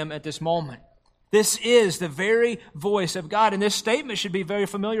speaking to them at this moment. This is the very voice of God. And this statement should be very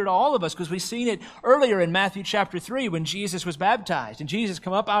familiar to all of us because we've seen it earlier in Matthew chapter 3 when Jesus was baptized. And Jesus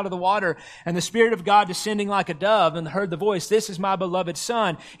come up out of the water and the Spirit of God descending like a dove and heard the voice, "This is my beloved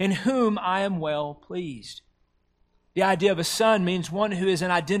Son, in whom I am well pleased." The idea of a son means one who is an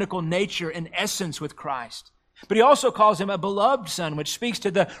identical nature and essence with Christ. But he also calls him a beloved son, which speaks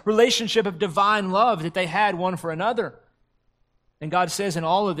to the relationship of divine love that they had one for another. And God says in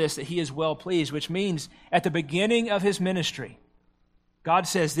all of this that He is well pleased, which means at the beginning of His ministry, God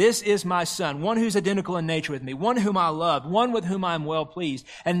says, "This is my Son, one who's identical in nature with me, one whom I love, one with whom I am well pleased."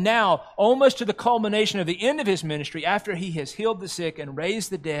 And now, almost to the culmination of the end of His ministry, after He has healed the sick and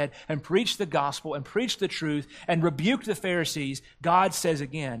raised the dead and preached the gospel and preached the truth and rebuked the Pharisees, God says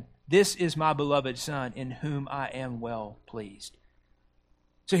again, "This is my beloved Son, in whom I am well pleased."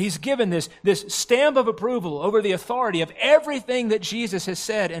 So He's given this stamp of approval over the authority of everything that Jesus has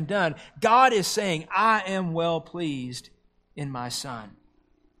said and done. God is saying, "I am well pleased in my Son."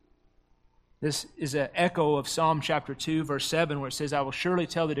 This is an echo of Psalm chapter 2, verse 7, where it says, "I will surely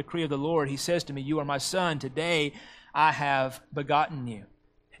tell the decree of the Lord. He says to me, you are my Son. Today I have begotten you."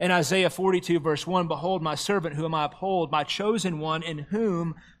 In Isaiah 42, verse 1, "Behold my servant whom I uphold, my chosen one in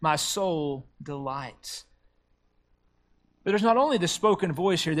whom my soul delights." But there's not only the spoken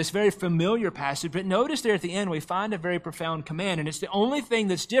voice here, this very familiar passage, but notice there at the end we find a very profound command. And it's the only thing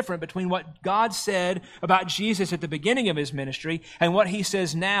that's different between what God said about Jesus at the beginning of His ministry and what He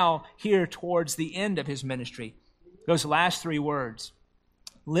says now here towards the end of His ministry. Those last three words,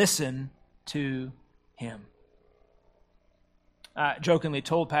 "Listen to Him." I jokingly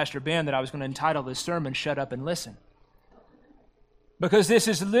told Pastor Ben that I was going to entitle this sermon, "Shut Up and Listen." Because this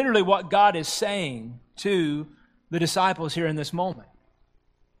is literally what God is saying to the disciples here in this moment.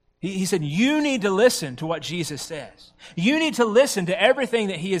 He said, you need to listen to what Jesus says. You need to listen to everything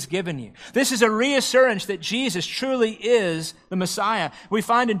that He has given you. This is a reassurance that Jesus truly is the Messiah. We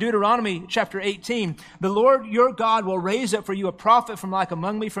find in Deuteronomy chapter 18, "The Lord your God will raise up for you a prophet from like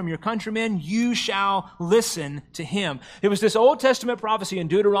among me, from your countrymen. You shall listen to him." It was this Old Testament prophecy in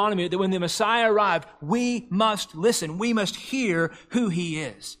Deuteronomy that when the Messiah arrived, we must listen. We must hear who He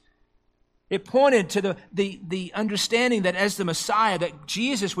is. It pointed to the understanding that as the Messiah, that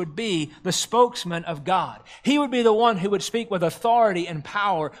Jesus would be the spokesman of God. He would be the one who would speak with authority and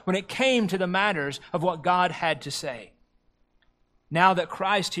power when it came to the matters of what God had to say. Now that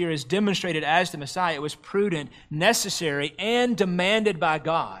Christ here is demonstrated as the Messiah, it was prudent, necessary, and demanded by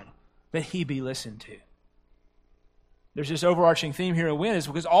God that He be listened to. There's this overarching theme here in Win is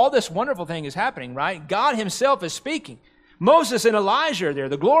because all this wonderful thing is happening, right? God Himself is speaking. Moses and Elijah are there.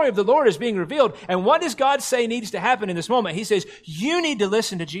 The glory of the Lord is being revealed. And what does God say needs to happen in this moment? He says, you need to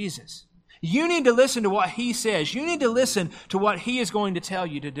listen to Jesus. You need to listen to what He says. You need to listen to what He is going to tell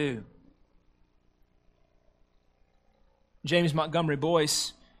you to do. James Montgomery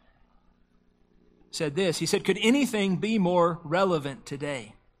Boyce said this. He said, could anything be more relevant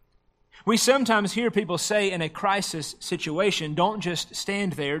today? We sometimes hear people say in a crisis situation, don't just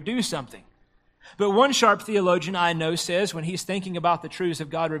stand there, do something. But one sharp theologian I know says when he's thinking about the truths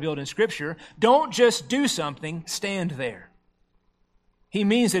of God revealed in Scripture, don't just do something, stand there. He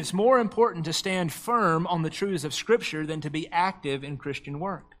means that it's more important to stand firm on the truths of Scripture than to be active in Christian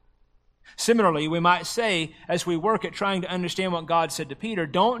work. Similarly, we might say, as we work at trying to understand what God said to Peter,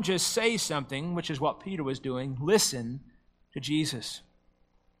 don't just say something, which is what Peter was doing, listen to Jesus.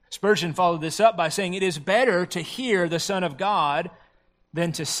 Spurgeon followed this up by saying, it is better to hear the Son of God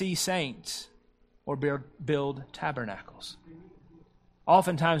than to see saints or build tabernacles.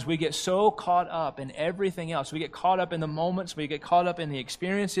 Oftentimes we get so caught up in everything else. We get caught up in the moments. We get caught up in the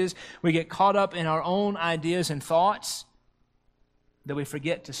experiences. We get caught up in our own ideas and thoughts that we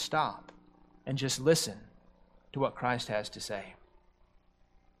forget to stop and just listen to what Christ has to say.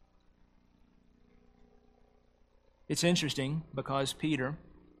 It's interesting because Peter,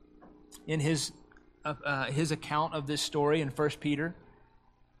 in his account of this story in 1 Peter,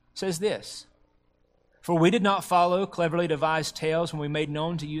 says this, for we did not follow cleverly devised tales when we made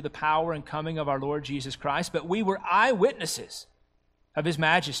known to you the power and coming of our Lord Jesus Christ, but we were eyewitnesses of His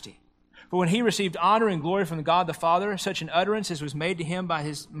majesty. For when He received honor and glory from God the Father, such an utterance as was made to Him by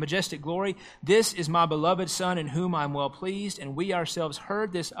His majestic glory, this is my beloved Son in whom I am well pleased, and we ourselves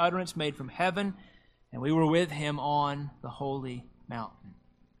heard this utterance made from heaven, and we were with Him on the holy mountain.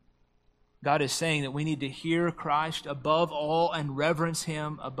 God is saying that we need to hear Christ above all and reverence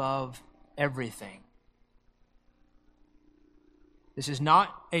Him above everything. This is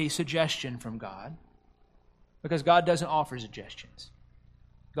not a suggestion from God, because God doesn't offer suggestions.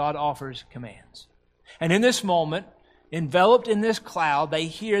 God offers commands. And in this moment, enveloped in this cloud, they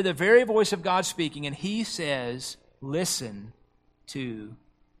hear the very voice of God speaking, and He says, listen to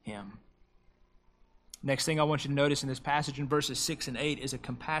Him. Next thing I want you to notice in this passage in verses 6 and 8 is a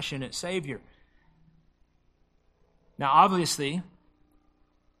compassionate Savior. Now, obviously,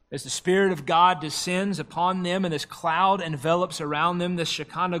 as the Spirit of God descends upon them and this cloud envelops around them, this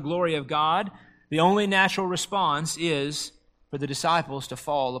Shekinah glory of God, the only natural response is for the disciples to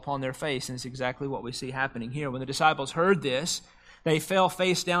fall upon their face. And it's exactly what we see happening here. When the disciples heard this, they fell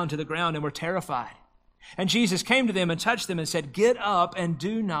face down to the ground and were terrified. And Jesus came to them and touched them and said, get up and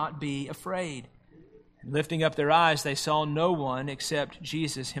do not be afraid. And lifting up their eyes, they saw no one except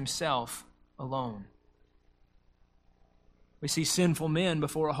Jesus Himself alone. We see sinful men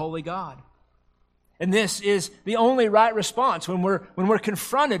before a holy God. And this is the only right response when we're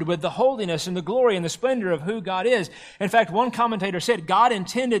confronted with the holiness and the glory and the splendor of who God is. In fact, one commentator said God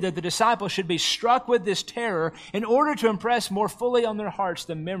intended that the disciples should be struck with this terror in order to impress more fully on their hearts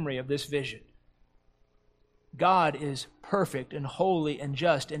the memory of this vision. God is perfect and holy and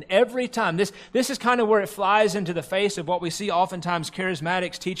just. And every time, this is kind of where it flies into the face of what we see oftentimes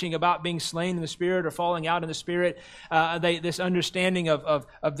charismatics teaching about being slain in the Spirit or falling out in the Spirit. This understanding of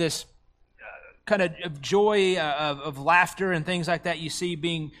this kind of joy, of laughter and things like that you see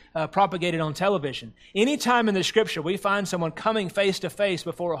being propagated on television. Anytime in the Scripture we find someone coming face to face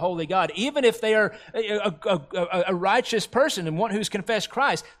before a holy God, even if they are a righteous person and one who's confessed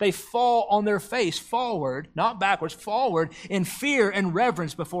Christ, they fall on their face forward, not backwards, forward in fear and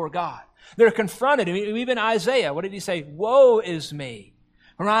reverence before God. They're confronted. Even Isaiah, what did he say? Woe is me,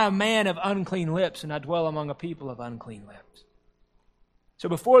 for I am a man of unclean lips, and I dwell among a people of unclean lips. So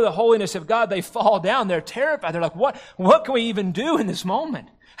before the holiness of God, they fall down. They're terrified. They're like, what can we even do in this moment?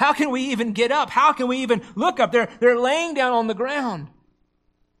 How can we even get up? How can we even look up? They're laying down on the ground.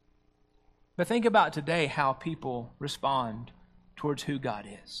 But think about today how people respond towards who God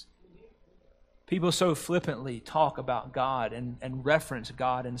is. People so flippantly talk about God and reference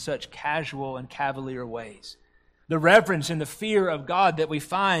God in such casual and cavalier ways. The reverence and the fear of God that we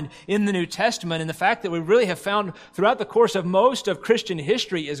find in the New Testament and the fact that we really have found throughout the course of most of Christian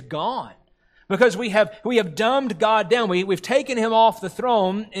history is gone Because we have dumbed God down. We've taken Him off the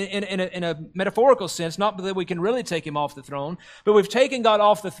throne in a metaphorical sense, not that we can really take Him off the throne, but we've taken God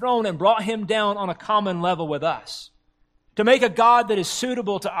off the throne and brought Him down on a common level with us. To make a God that is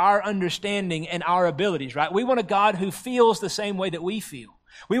suitable to our understanding and our abilities, right? We want a God who feels the same way that we feel.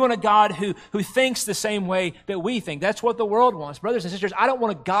 We want a God who thinks the same way that we think. That's what the world wants. Brothers and sisters, I don't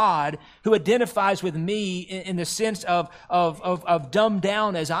want a God who identifies with me in the sense of dumbed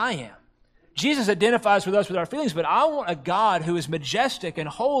down as I am. Jesus identifies with us with our feelings, but I want a God who is majestic and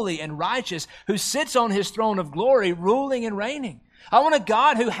holy and righteous, who sits on His throne of glory, ruling and reigning. I want a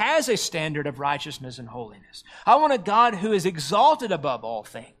God who has a standard of righteousness and holiness. I want a God who is exalted above all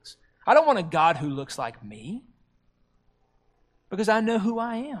things. I don't want a God who looks like me, because I know who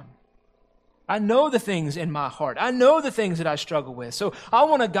I am. I know the things in my heart. I know the things that I struggle with. So I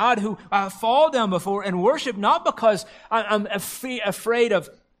want a God who I fall down before and worship, not because I'm afraid of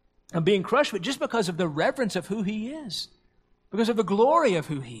being crushed, but just because of the reverence of who He is, because of the glory of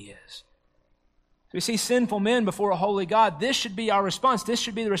who He is. We see sinful men before a holy God. This should be our response. This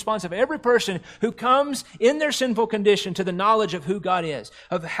should be the response of every person who comes in their sinful condition to the knowledge of who God is,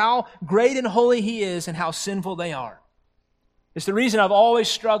 of how great and holy He is and how sinful they are. It's the reason I've always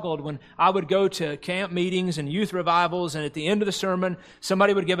struggled when I would go to camp meetings and youth revivals, and at the end of the sermon,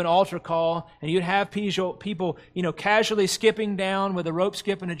 somebody would give an altar call, and you'd have people, casually skipping down with a rope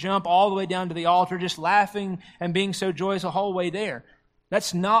skip and a jump all the way down to the altar, just laughing and being so joyous the whole way there.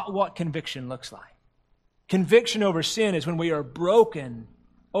 That's not what conviction looks like. Conviction over sin is when we are broken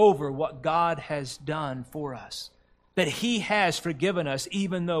over what God has done for us. That He has forgiven us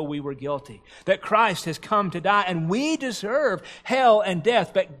even though we were guilty. That Christ has come to die and we deserve hell and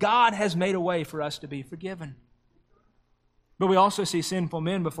death, but God has made a way for us to be forgiven. But we also see sinful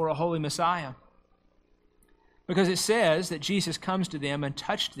men before a holy Messiah. Because it says that Jesus comes to them and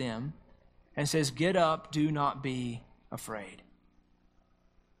touched them and says, "Get up, do not be afraid."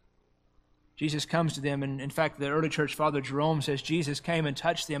 Jesus comes to them, and in fact, the early church father Jerome says Jesus came and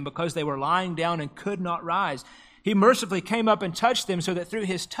touched them because they were lying down and could not rise. He mercifully came up and touched them so that through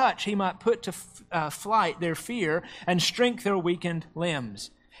His touch He might put to flight their fear and strengthen their weakened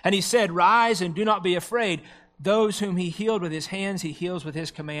limbs. And He said, "Rise and do not be afraid. Those whom He healed with His hands, He heals with His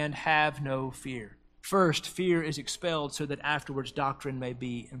command. Have no fear." First, fear is expelled so that afterwards doctrine may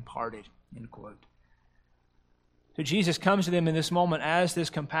be imparted. End quote. So Jesus comes to them in this moment as this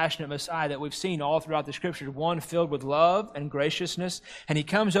compassionate Messiah that we've seen all throughout the Scriptures, one filled with love and graciousness. And He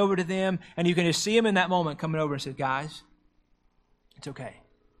comes over to them, and you can just see Him in that moment coming over and say, "Guys, it's okay.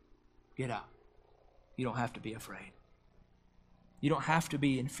 Get up. You don't have to be afraid. You don't have to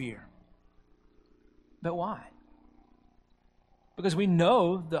be in fear." But why? Because we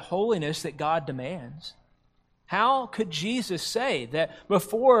know the holiness that God demands. How could Jesus say that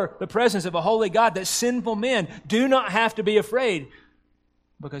before the presence of a holy God that sinful men do not have to be afraid?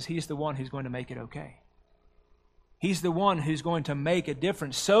 Because He's the one who's going to make it okay. He's the one who's going to make a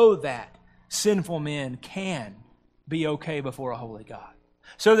difference so that sinful men can be okay before a holy God.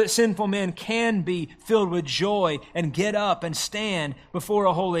 So that sinful men can be filled with joy and get up and stand before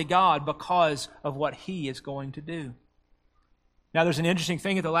a holy God because of what He is going to do. Now, there's an interesting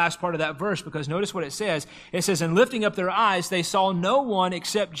thing at the last part of that verse, because notice what it says. It says, "And lifting up their eyes, they saw no one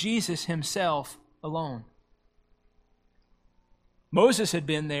except Jesus Himself alone." Moses had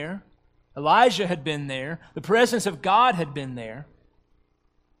been there. Elijah had been there. The presence of God had been there.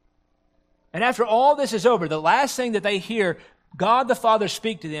 And after all this is over, the last thing that they hear God the Father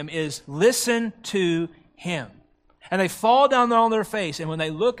speak to them is, "Listen to Him." And they fall down on their face, and when they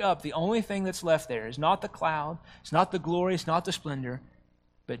look up, the only thing that's left there is not the cloud, it's not the glory, it's not the splendor,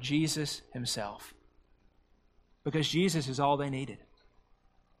 but Jesus Himself. Because Jesus is all they needed.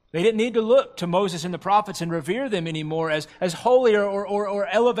 They didn't need to look to Moses and the prophets and revere them anymore as holy or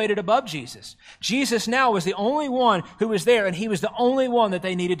elevated above Jesus. Jesus now was the only one who was there, and He was the only one that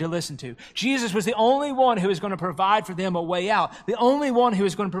they needed to listen to. Jesus was the only one who was going to provide for them a way out, the only one who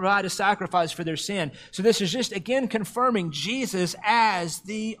was going to provide a sacrifice for their sin. So this is just again confirming Jesus as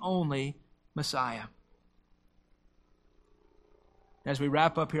the only Messiah. As we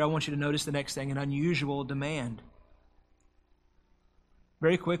wrap up here, I want you to notice the next thing, an unusual demand.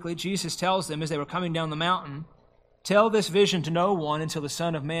 Very quickly, Jesus tells them as they were coming down the mountain, "Tell this vision to no one until the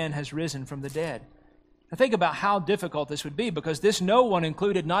Son of Man has risen from the dead." Now think about how difficult this would be, because this no one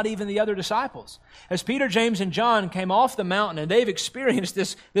included not even the other disciples. As Peter, James, and John came off the mountain and they've experienced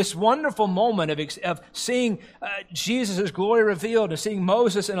this wonderful moment of seeing Jesus' glory revealed and seeing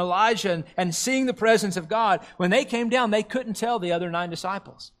Moses and Elijah and seeing the presence of God, when they came down, they couldn't tell the other 9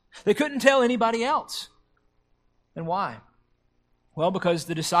 disciples. They couldn't tell anybody else. And why? Well, because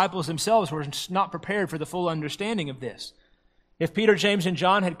the disciples themselves were not prepared for the full understanding of this. If Peter, James, and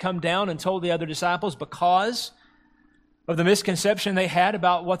John had come down and told the other disciples because of the misconception they had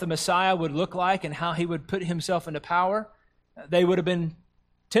about what the Messiah would look like and how he would put himself into power, they would have been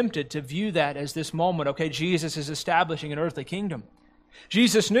tempted to view that as this moment, okay, Jesus is establishing an earthly kingdom.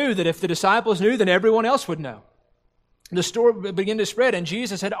 Jesus knew that if the disciples knew, then everyone else would know. The story would begin to spread, and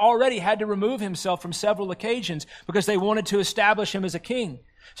Jesus had already had to remove himself from several occasions because they wanted to establish him as a king.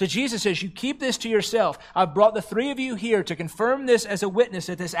 So Jesus says, you keep this to yourself. I've brought the three of you here to confirm this as a witness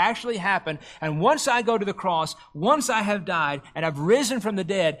that this actually happened. And once I go to the cross, once I have died and I've risen from the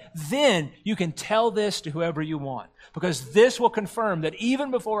dead, then you can tell this to whoever you want. Because this will confirm that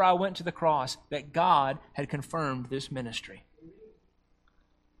even before I went to the cross, that God had confirmed this ministry.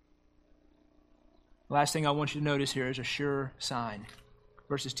 The last thing I want you to notice here is a sure sign.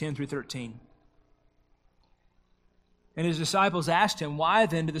 Verses 10 through 13. And his disciples asked him, why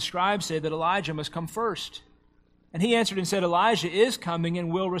then do the scribes say that Elijah must come first? And he answered and said, Elijah is coming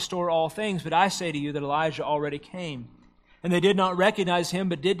and will restore all things, but I say to you that Elijah already came. And they did not recognize him,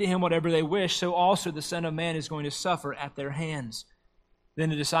 but did to him whatever they wished, so also the Son of Man is going to suffer at their hands.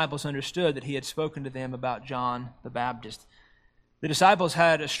 Then the disciples understood that he had spoken to them about John the Baptist. The disciples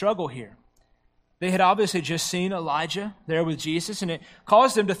had a struggle here. They had obviously just seen Elijah there with Jesus, and it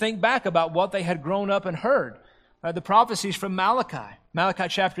caused them to think back about what they had grown up and heard. The prophecies from Malachi. Malachi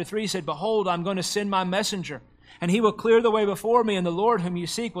chapter 3 said, behold, I'm going to send my messenger, and he will clear the way before me, and the Lord whom you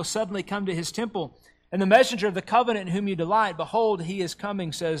seek will suddenly come to his temple. And the messenger of the covenant in whom you delight, behold, he is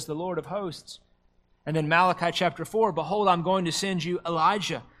coming, says the Lord of hosts. And then Malachi chapter 4, behold, I'm going to send you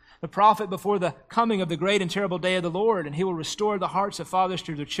Elijah, the prophet before the coming of the great and terrible day of the Lord, and he will restore the hearts of fathers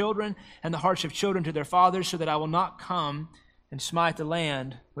to their children, and the hearts of children to their fathers, so that I will not come and smite the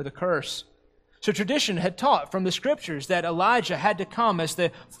land with a curse. So tradition had taught from the Scriptures that Elijah had to come as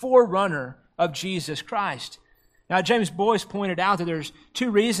the forerunner of Jesus Christ. Now, James Boyce pointed out that there's two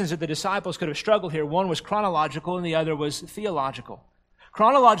reasons that the disciples could have struggled here. One was chronological and the other was theological.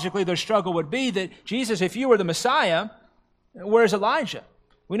 Chronologically, their struggle would be that, Jesus, if you were the Messiah, where's Elijah?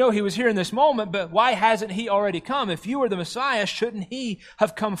 We know he was here in this moment, but why hasn't he already come? If you were the Messiah, shouldn't he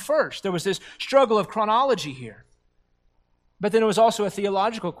have come first? There was this struggle of chronology here. But then it was also a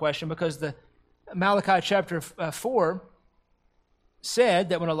theological question, because the Malachi chapter 4 said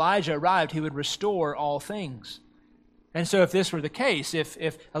that when Elijah arrived, he would restore all things. And so if this were the case,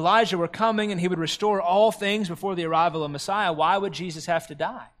 if Elijah were coming and he would restore all things before the arrival of Messiah, why would Jesus have to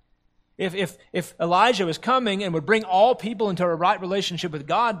die? If Elijah was coming and would bring all people into a right relationship with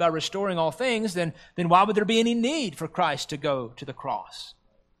God by restoring all things, then why would there be any need for Christ to go to the cross?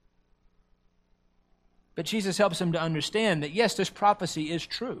 But Jesus helps him to understand that, yes, this prophecy is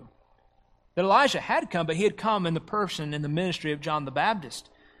true. That Elijah had come, but he had come in the person and the ministry of John the Baptist.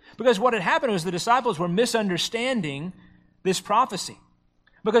 Because what had happened was the disciples were misunderstanding this prophecy.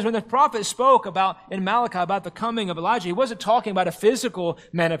 Because when the prophet spoke in Malachi about the coming of Elijah, he wasn't talking about a physical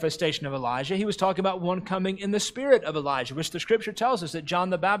manifestation of Elijah. He was talking about one coming in the spirit of Elijah, which the Scripture tells us that John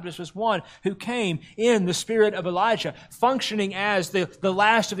the Baptist was one who came in the spirit of Elijah, functioning as the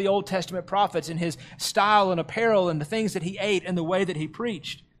last of the Old Testament prophets in his style and apparel and the things that he ate and the way that he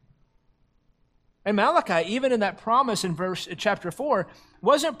preached. And Malachi, even in that promise in chapter 4,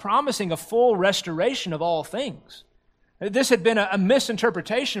 wasn't promising a full restoration of all things. This had been a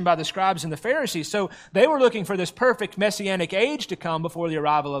misinterpretation by the scribes and the Pharisees. So they were looking for this perfect messianic age to come before the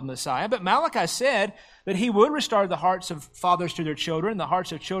arrival of Messiah. But Malachi said that he would restore the hearts of fathers to their children, the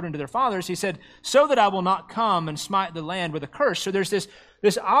hearts of children to their fathers. He said, so that I will not come and smite the land with a curse. So there's this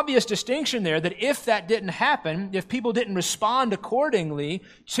obvious distinction there that if that didn't happen, if people didn't respond accordingly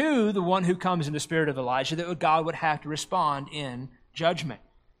to the one who comes in the spirit of Elijah, that God would have to respond in judgment.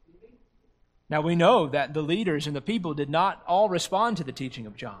 Now we know that the leaders and the people did not all respond to the teaching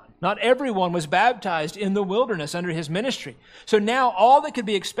of John. Not everyone was baptized in the wilderness under his ministry. So now all that could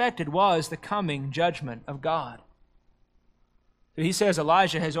be expected was the coming judgment of God. So he says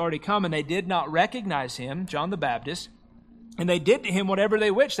Elijah has already come, and they did not recognize him, John the Baptist, and they did to him whatever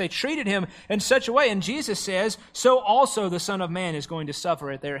they wished. They treated him in such a way. And Jesus says, so also the Son of Man is going to suffer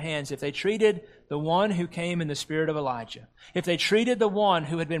at their hands. If they treated the one who came in the spirit of Elijah, if they treated the one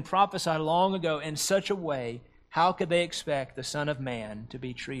who had been prophesied long ago in such a way, how could they expect the Son of Man to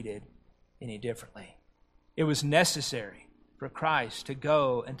be treated any differently? It was necessary for Christ to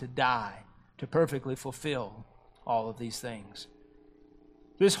go and to die to perfectly fulfill all of these things.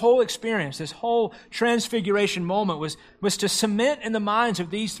 This whole experience, this whole transfiguration moment was to cement in the minds of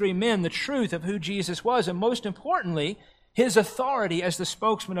these three men the truth of who Jesus was. And most importantly, His authority as the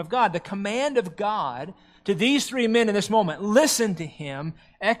spokesman of God, the command of God to these three men in this moment, listen to him,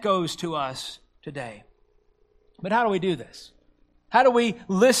 echoes to us today. But how do we do this? How do we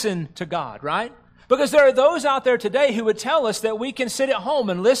listen to God, right? Because there are those out there today who would tell us that we can sit at home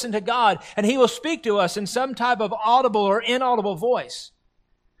and listen to God and He will speak to us in some type of audible or inaudible voice.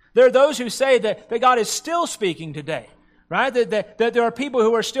 There are those who say that God is still speaking today, right? That there are people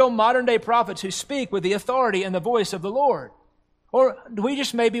who are still modern day prophets who speak with the authority and the voice of the Lord. Or do we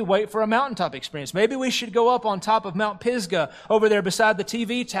just maybe wait for a mountaintop experience? Maybe we should go up on top of Mount Pisgah over there beside the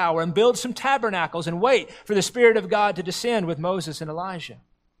TV tower and build some tabernacles and wait for the Spirit of God to descend with Moses and Elijah.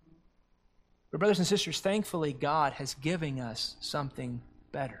 But brothers and sisters, thankfully God has given us something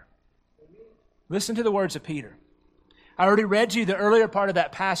better. Listen to the words of Peter. I already read to you the earlier part of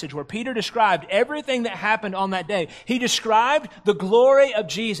that passage where Peter described everything that happened on that day. He described the glory of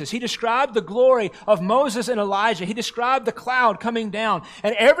Jesus. He described the glory of Moses and Elijah. He described the cloud coming down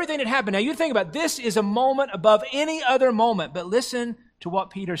and everything that happened. Now you think about it, this is a moment above any other moment, but listen to what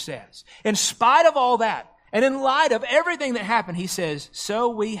Peter says. In spite of all that, and in light of everything that happened, he says, so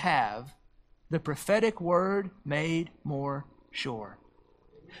we have the prophetic word made more sure,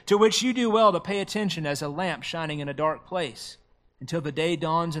 to which you do well to pay attention as a lamp shining in a dark place until the day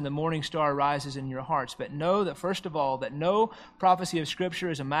dawns and the morning star rises in your hearts. But know that, first of all, that no prophecy of Scripture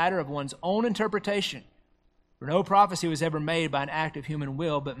is a matter of one's own interpretation. For no prophecy was ever made by an act of human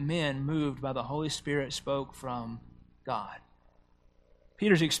will, but men moved by the Holy Spirit spoke from God.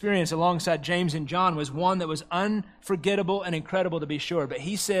 Peter's experience alongside James and John was one that was unforgettable and incredible to be sure. But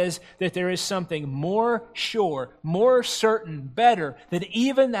he says that there is something more sure, more certain, better than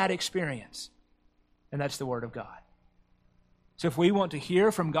even that experience. And that's the Word of God. So if we want to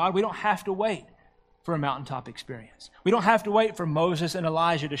hear from God, we don't have to wait for a mountaintop experience. We don't have to wait for Moses and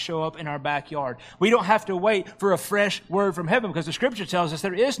Elijah to show up in our backyard. We don't have to wait for a fresh word from heaven because the Scripture tells us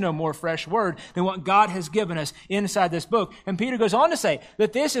there is no more fresh word than what God has given us inside this book. And Peter goes on to say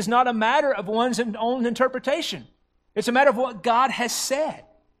that this is not a matter of one's own interpretation. It's a matter of what God has said.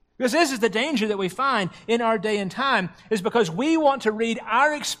 Because this is the danger that we find in our day and time, is because we want to read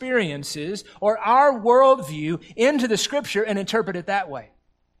our experiences or our worldview into the Scripture and interpret it that way.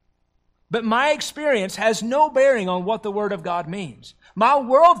 But my experience has no bearing on what the Word of God means. My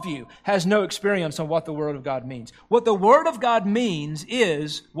worldview has no experience on what the Word of God means. What the Word of God means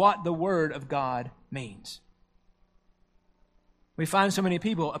is what the Word of God means. We find so many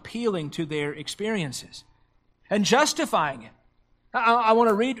people appealing to their experiences and justifying it. I want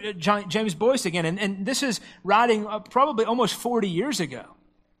to read James Boyce again, and this is writing probably almost 40 years ago.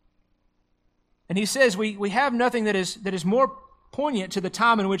 And he says, we have nothing that is more poignant to the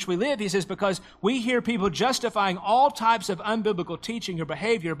time in which we live. He says, because we hear people justifying all types of unbiblical teaching or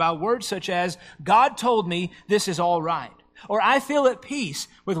behavior by words such as, God told me this is all right, or I feel at peace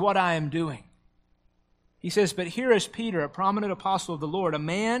with what I am doing. He says, but here is Peter, a prominent apostle of the Lord, a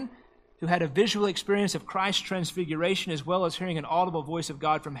man who had a visual experience of Christ's transfiguration as well as hearing an audible voice of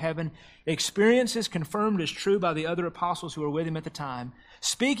God from heaven, experiences confirmed as true by the other apostles who were with him at the time,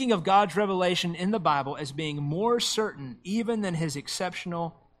 speaking of God's revelation in the Bible as being more certain even than his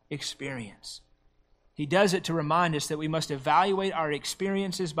exceptional experience. He does it to remind us that we must evaluate our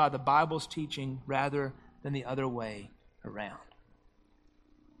experiences by the Bible's teaching rather than the other way around.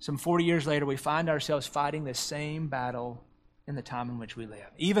 Some 40 years later, we find ourselves fighting the same battle in the time in which we live,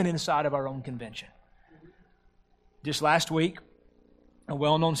 even inside of our own convention. Just last week, a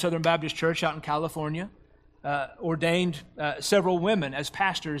well-known Southern Baptist church out in California ordained several women as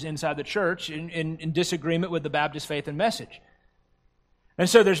pastors inside the church in disagreement with the Baptist faith and message. And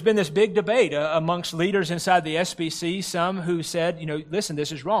so there's been this big debate amongst leaders inside the SBC, some who said, listen,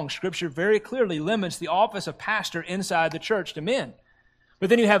 this is wrong. Scripture very clearly limits the office of pastor inside the church to men. But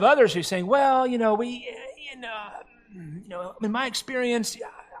then you have others who are saying, well, in my experience,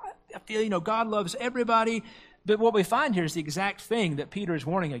 I feel, God loves everybody. But what we find here is the exact thing that Peter is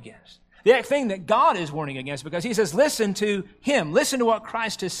warning against. The exact thing that God is warning against, because he says, listen to him. Listen to what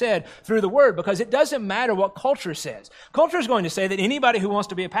Christ has said through the Word, because it doesn't matter what culture says. Culture is going to say that anybody who wants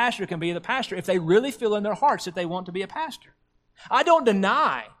to be a pastor can be the pastor if they really feel in their hearts that they want to be a pastor. I don't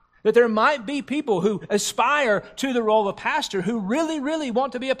deny that there might be people who aspire to the role of pastor who really, really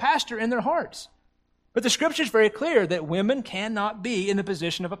want to be a pastor in their hearts. But the Scripture is very clear that women cannot be in the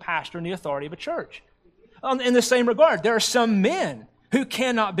position of a pastor in the authority of a church. In the same regard, there are some men who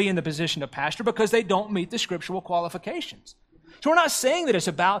cannot be in the position of pastor because they don't meet the scriptural qualifications. So we're not saying that it's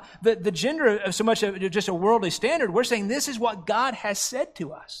about the gender of so much of just a worldly standard. We're saying this is what God has said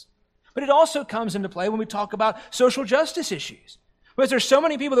to us. But it also comes into play when we talk about social justice issues. Because there's so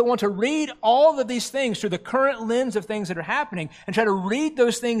many people that want to read all of these things through the current lens of things that are happening and try to read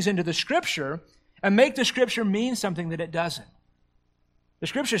those things into the Scripture and make the Scripture mean something that it doesn't. The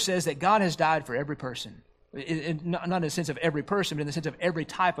Scripture says that God has died for every person. Not in the sense of every person, but in the sense of every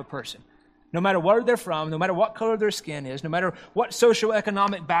type of person. No matter where they're from, no matter what color their skin is, no matter what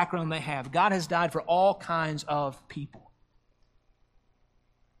socioeconomic background they have, God has died for all kinds of people.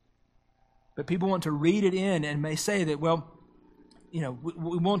 But people want to read it in and may say that, well, we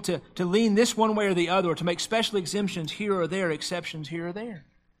want to lean this one way or the other, or to make special exemptions here or there, exceptions here or there.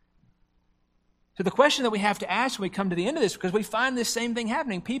 So the question that we have to ask when we come to the end of this, because we find this same thing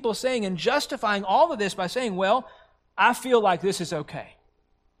happening, people saying and justifying all of this by saying, well, I feel like this is okay.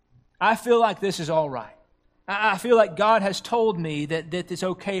 I feel like this is all right. I feel like God has told me that it's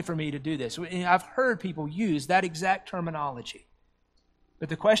okay for me to do this. I've heard people use that exact terminology. But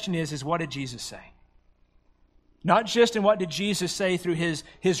the question is what did Jesus say? Not just in what did Jesus say through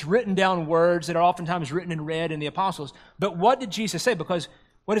his written down words that are oftentimes written in red in the apostles, but what did Jesus say? Because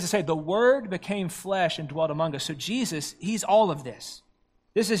what does it say? The Word became flesh and dwelt among us. So Jesus, He's all of this.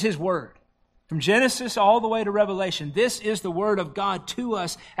 This is His Word. From Genesis all the way to Revelation, this is the Word of God to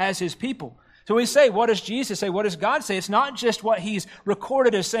us as His people. So we say, what does Jesus say? What does God say? It's not just what He's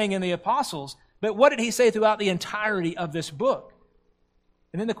recorded as saying in the apostles, but what did He say throughout the entirety of this book?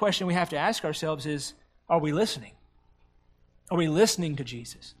 And then the question we have to ask ourselves is, are we listening? Are we listening to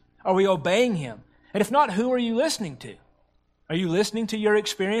Jesus? Are we obeying Him? And if not, who are you listening to? Are you listening to your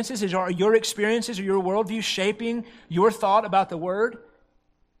experiences? Are your experiences or your worldview shaping your thought about the Word?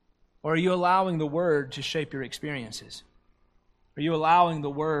 Or are you allowing the Word to shape your experiences? Are you allowing the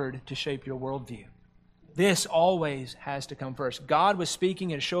Word to shape your worldview? This always has to come first. God was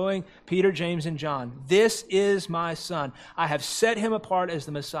speaking and showing Peter, James, and John, this is my Son. I have set Him apart as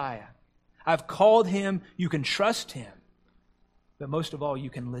the Messiah. I've called Him. You can trust Him. But most of all, you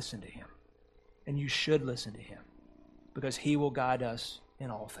can listen to Him. And you should listen to Him, because He will guide us in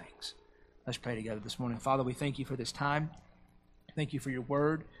all things. Let's pray together this morning. Father, we thank You for this time. Thank You for Your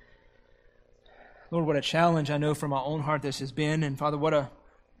Word. Lord, what a challenge I know from my own heart this has been. And Father,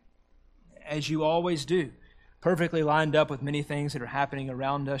 as You always do, perfectly lined up with many things that are happening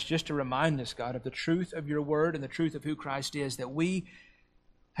around us, just to remind us, God, of the truth of Your Word and the truth of who Christ is, that we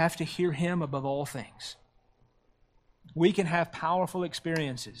have to hear Him above all things. We can have powerful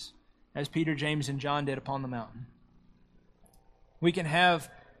experiences, as Peter, James, and John did upon the mountain. We can have,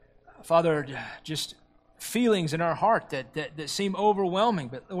 Father, just feelings in our heart that seem overwhelming.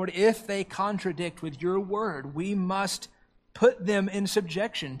 But Lord, if they contradict with Your Word, we must put them in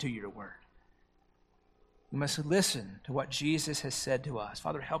subjection to Your Word. We must listen to what Jesus has said to us.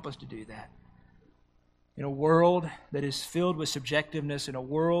 Father, help us to do that. In a world that is filled with subjectiveness, in a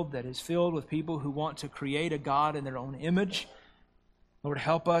world that is filled with people who want to create a God in their own image, Lord,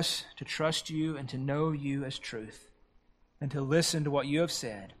 help us to trust You and to know You as truth, and to listen to what You have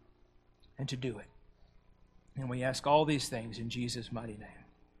said and to do it. And we ask all these things in Jesus' mighty name.